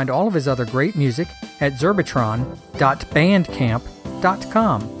you can find all of his other great music at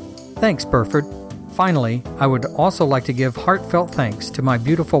zerbitron.bandcamp.com. Thanks, Burford. Finally, I would also like to give heartfelt thanks to my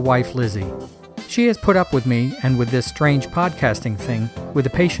beautiful wife, Lizzie. She has put up with me and with this strange podcasting thing with the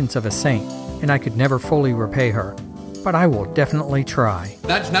patience of a saint, and I could never fully repay her. But I will definitely try.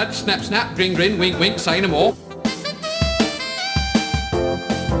 Nudge, nudge, snap, snap, grin, grin, wink, wink, say no more.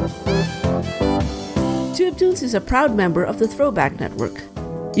 Tube Tunes is a proud member of the Throwback Network.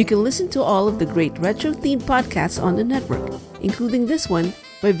 You can listen to all of the great retro-themed podcasts on the network, including this one,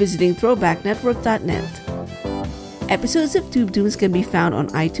 by visiting throwbacknetwork.net. Episodes of Tube Tunes can be found on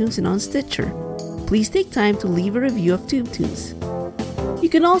iTunes and on Stitcher. Please take time to leave a review of Tube Tunes. You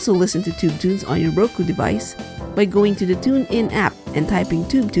can also listen to Tube Tunes on your Roku device by going to the TuneIn app and typing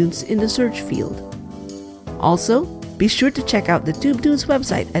Tube Tunes in the search field. Also, be sure to check out the Tube Tunes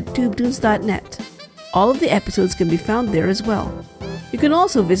website at tubetunes.net. All of the episodes can be found there as well. You can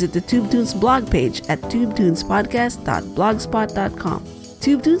also visit the Tube Tunes blog page at tubetunespodcast.blogspot.com.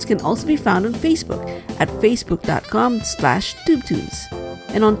 Tube Tunes can also be found on Facebook at facebook.com/TubeTunes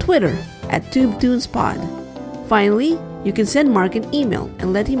and on Twitter at TubeTunesPod. Finally, you can send Mark an email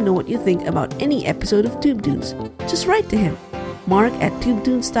and let him know what you think about any episode of Tube Tunes. Just write to him,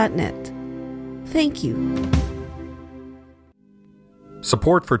 mark@tubetunes.net. Thank you.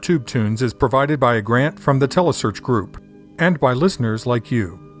 Support for Tube Tunes is provided by a grant from the Telesearch Group and by listeners like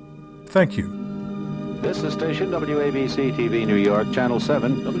you. Thank you. This is station WABC-TV New York, Channel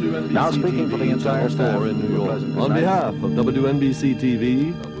 7. WNBC Now speaking for the entire staff. in New York. On behalf of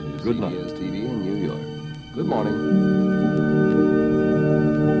WNBC-TV, good night. TV in New York. Good morning.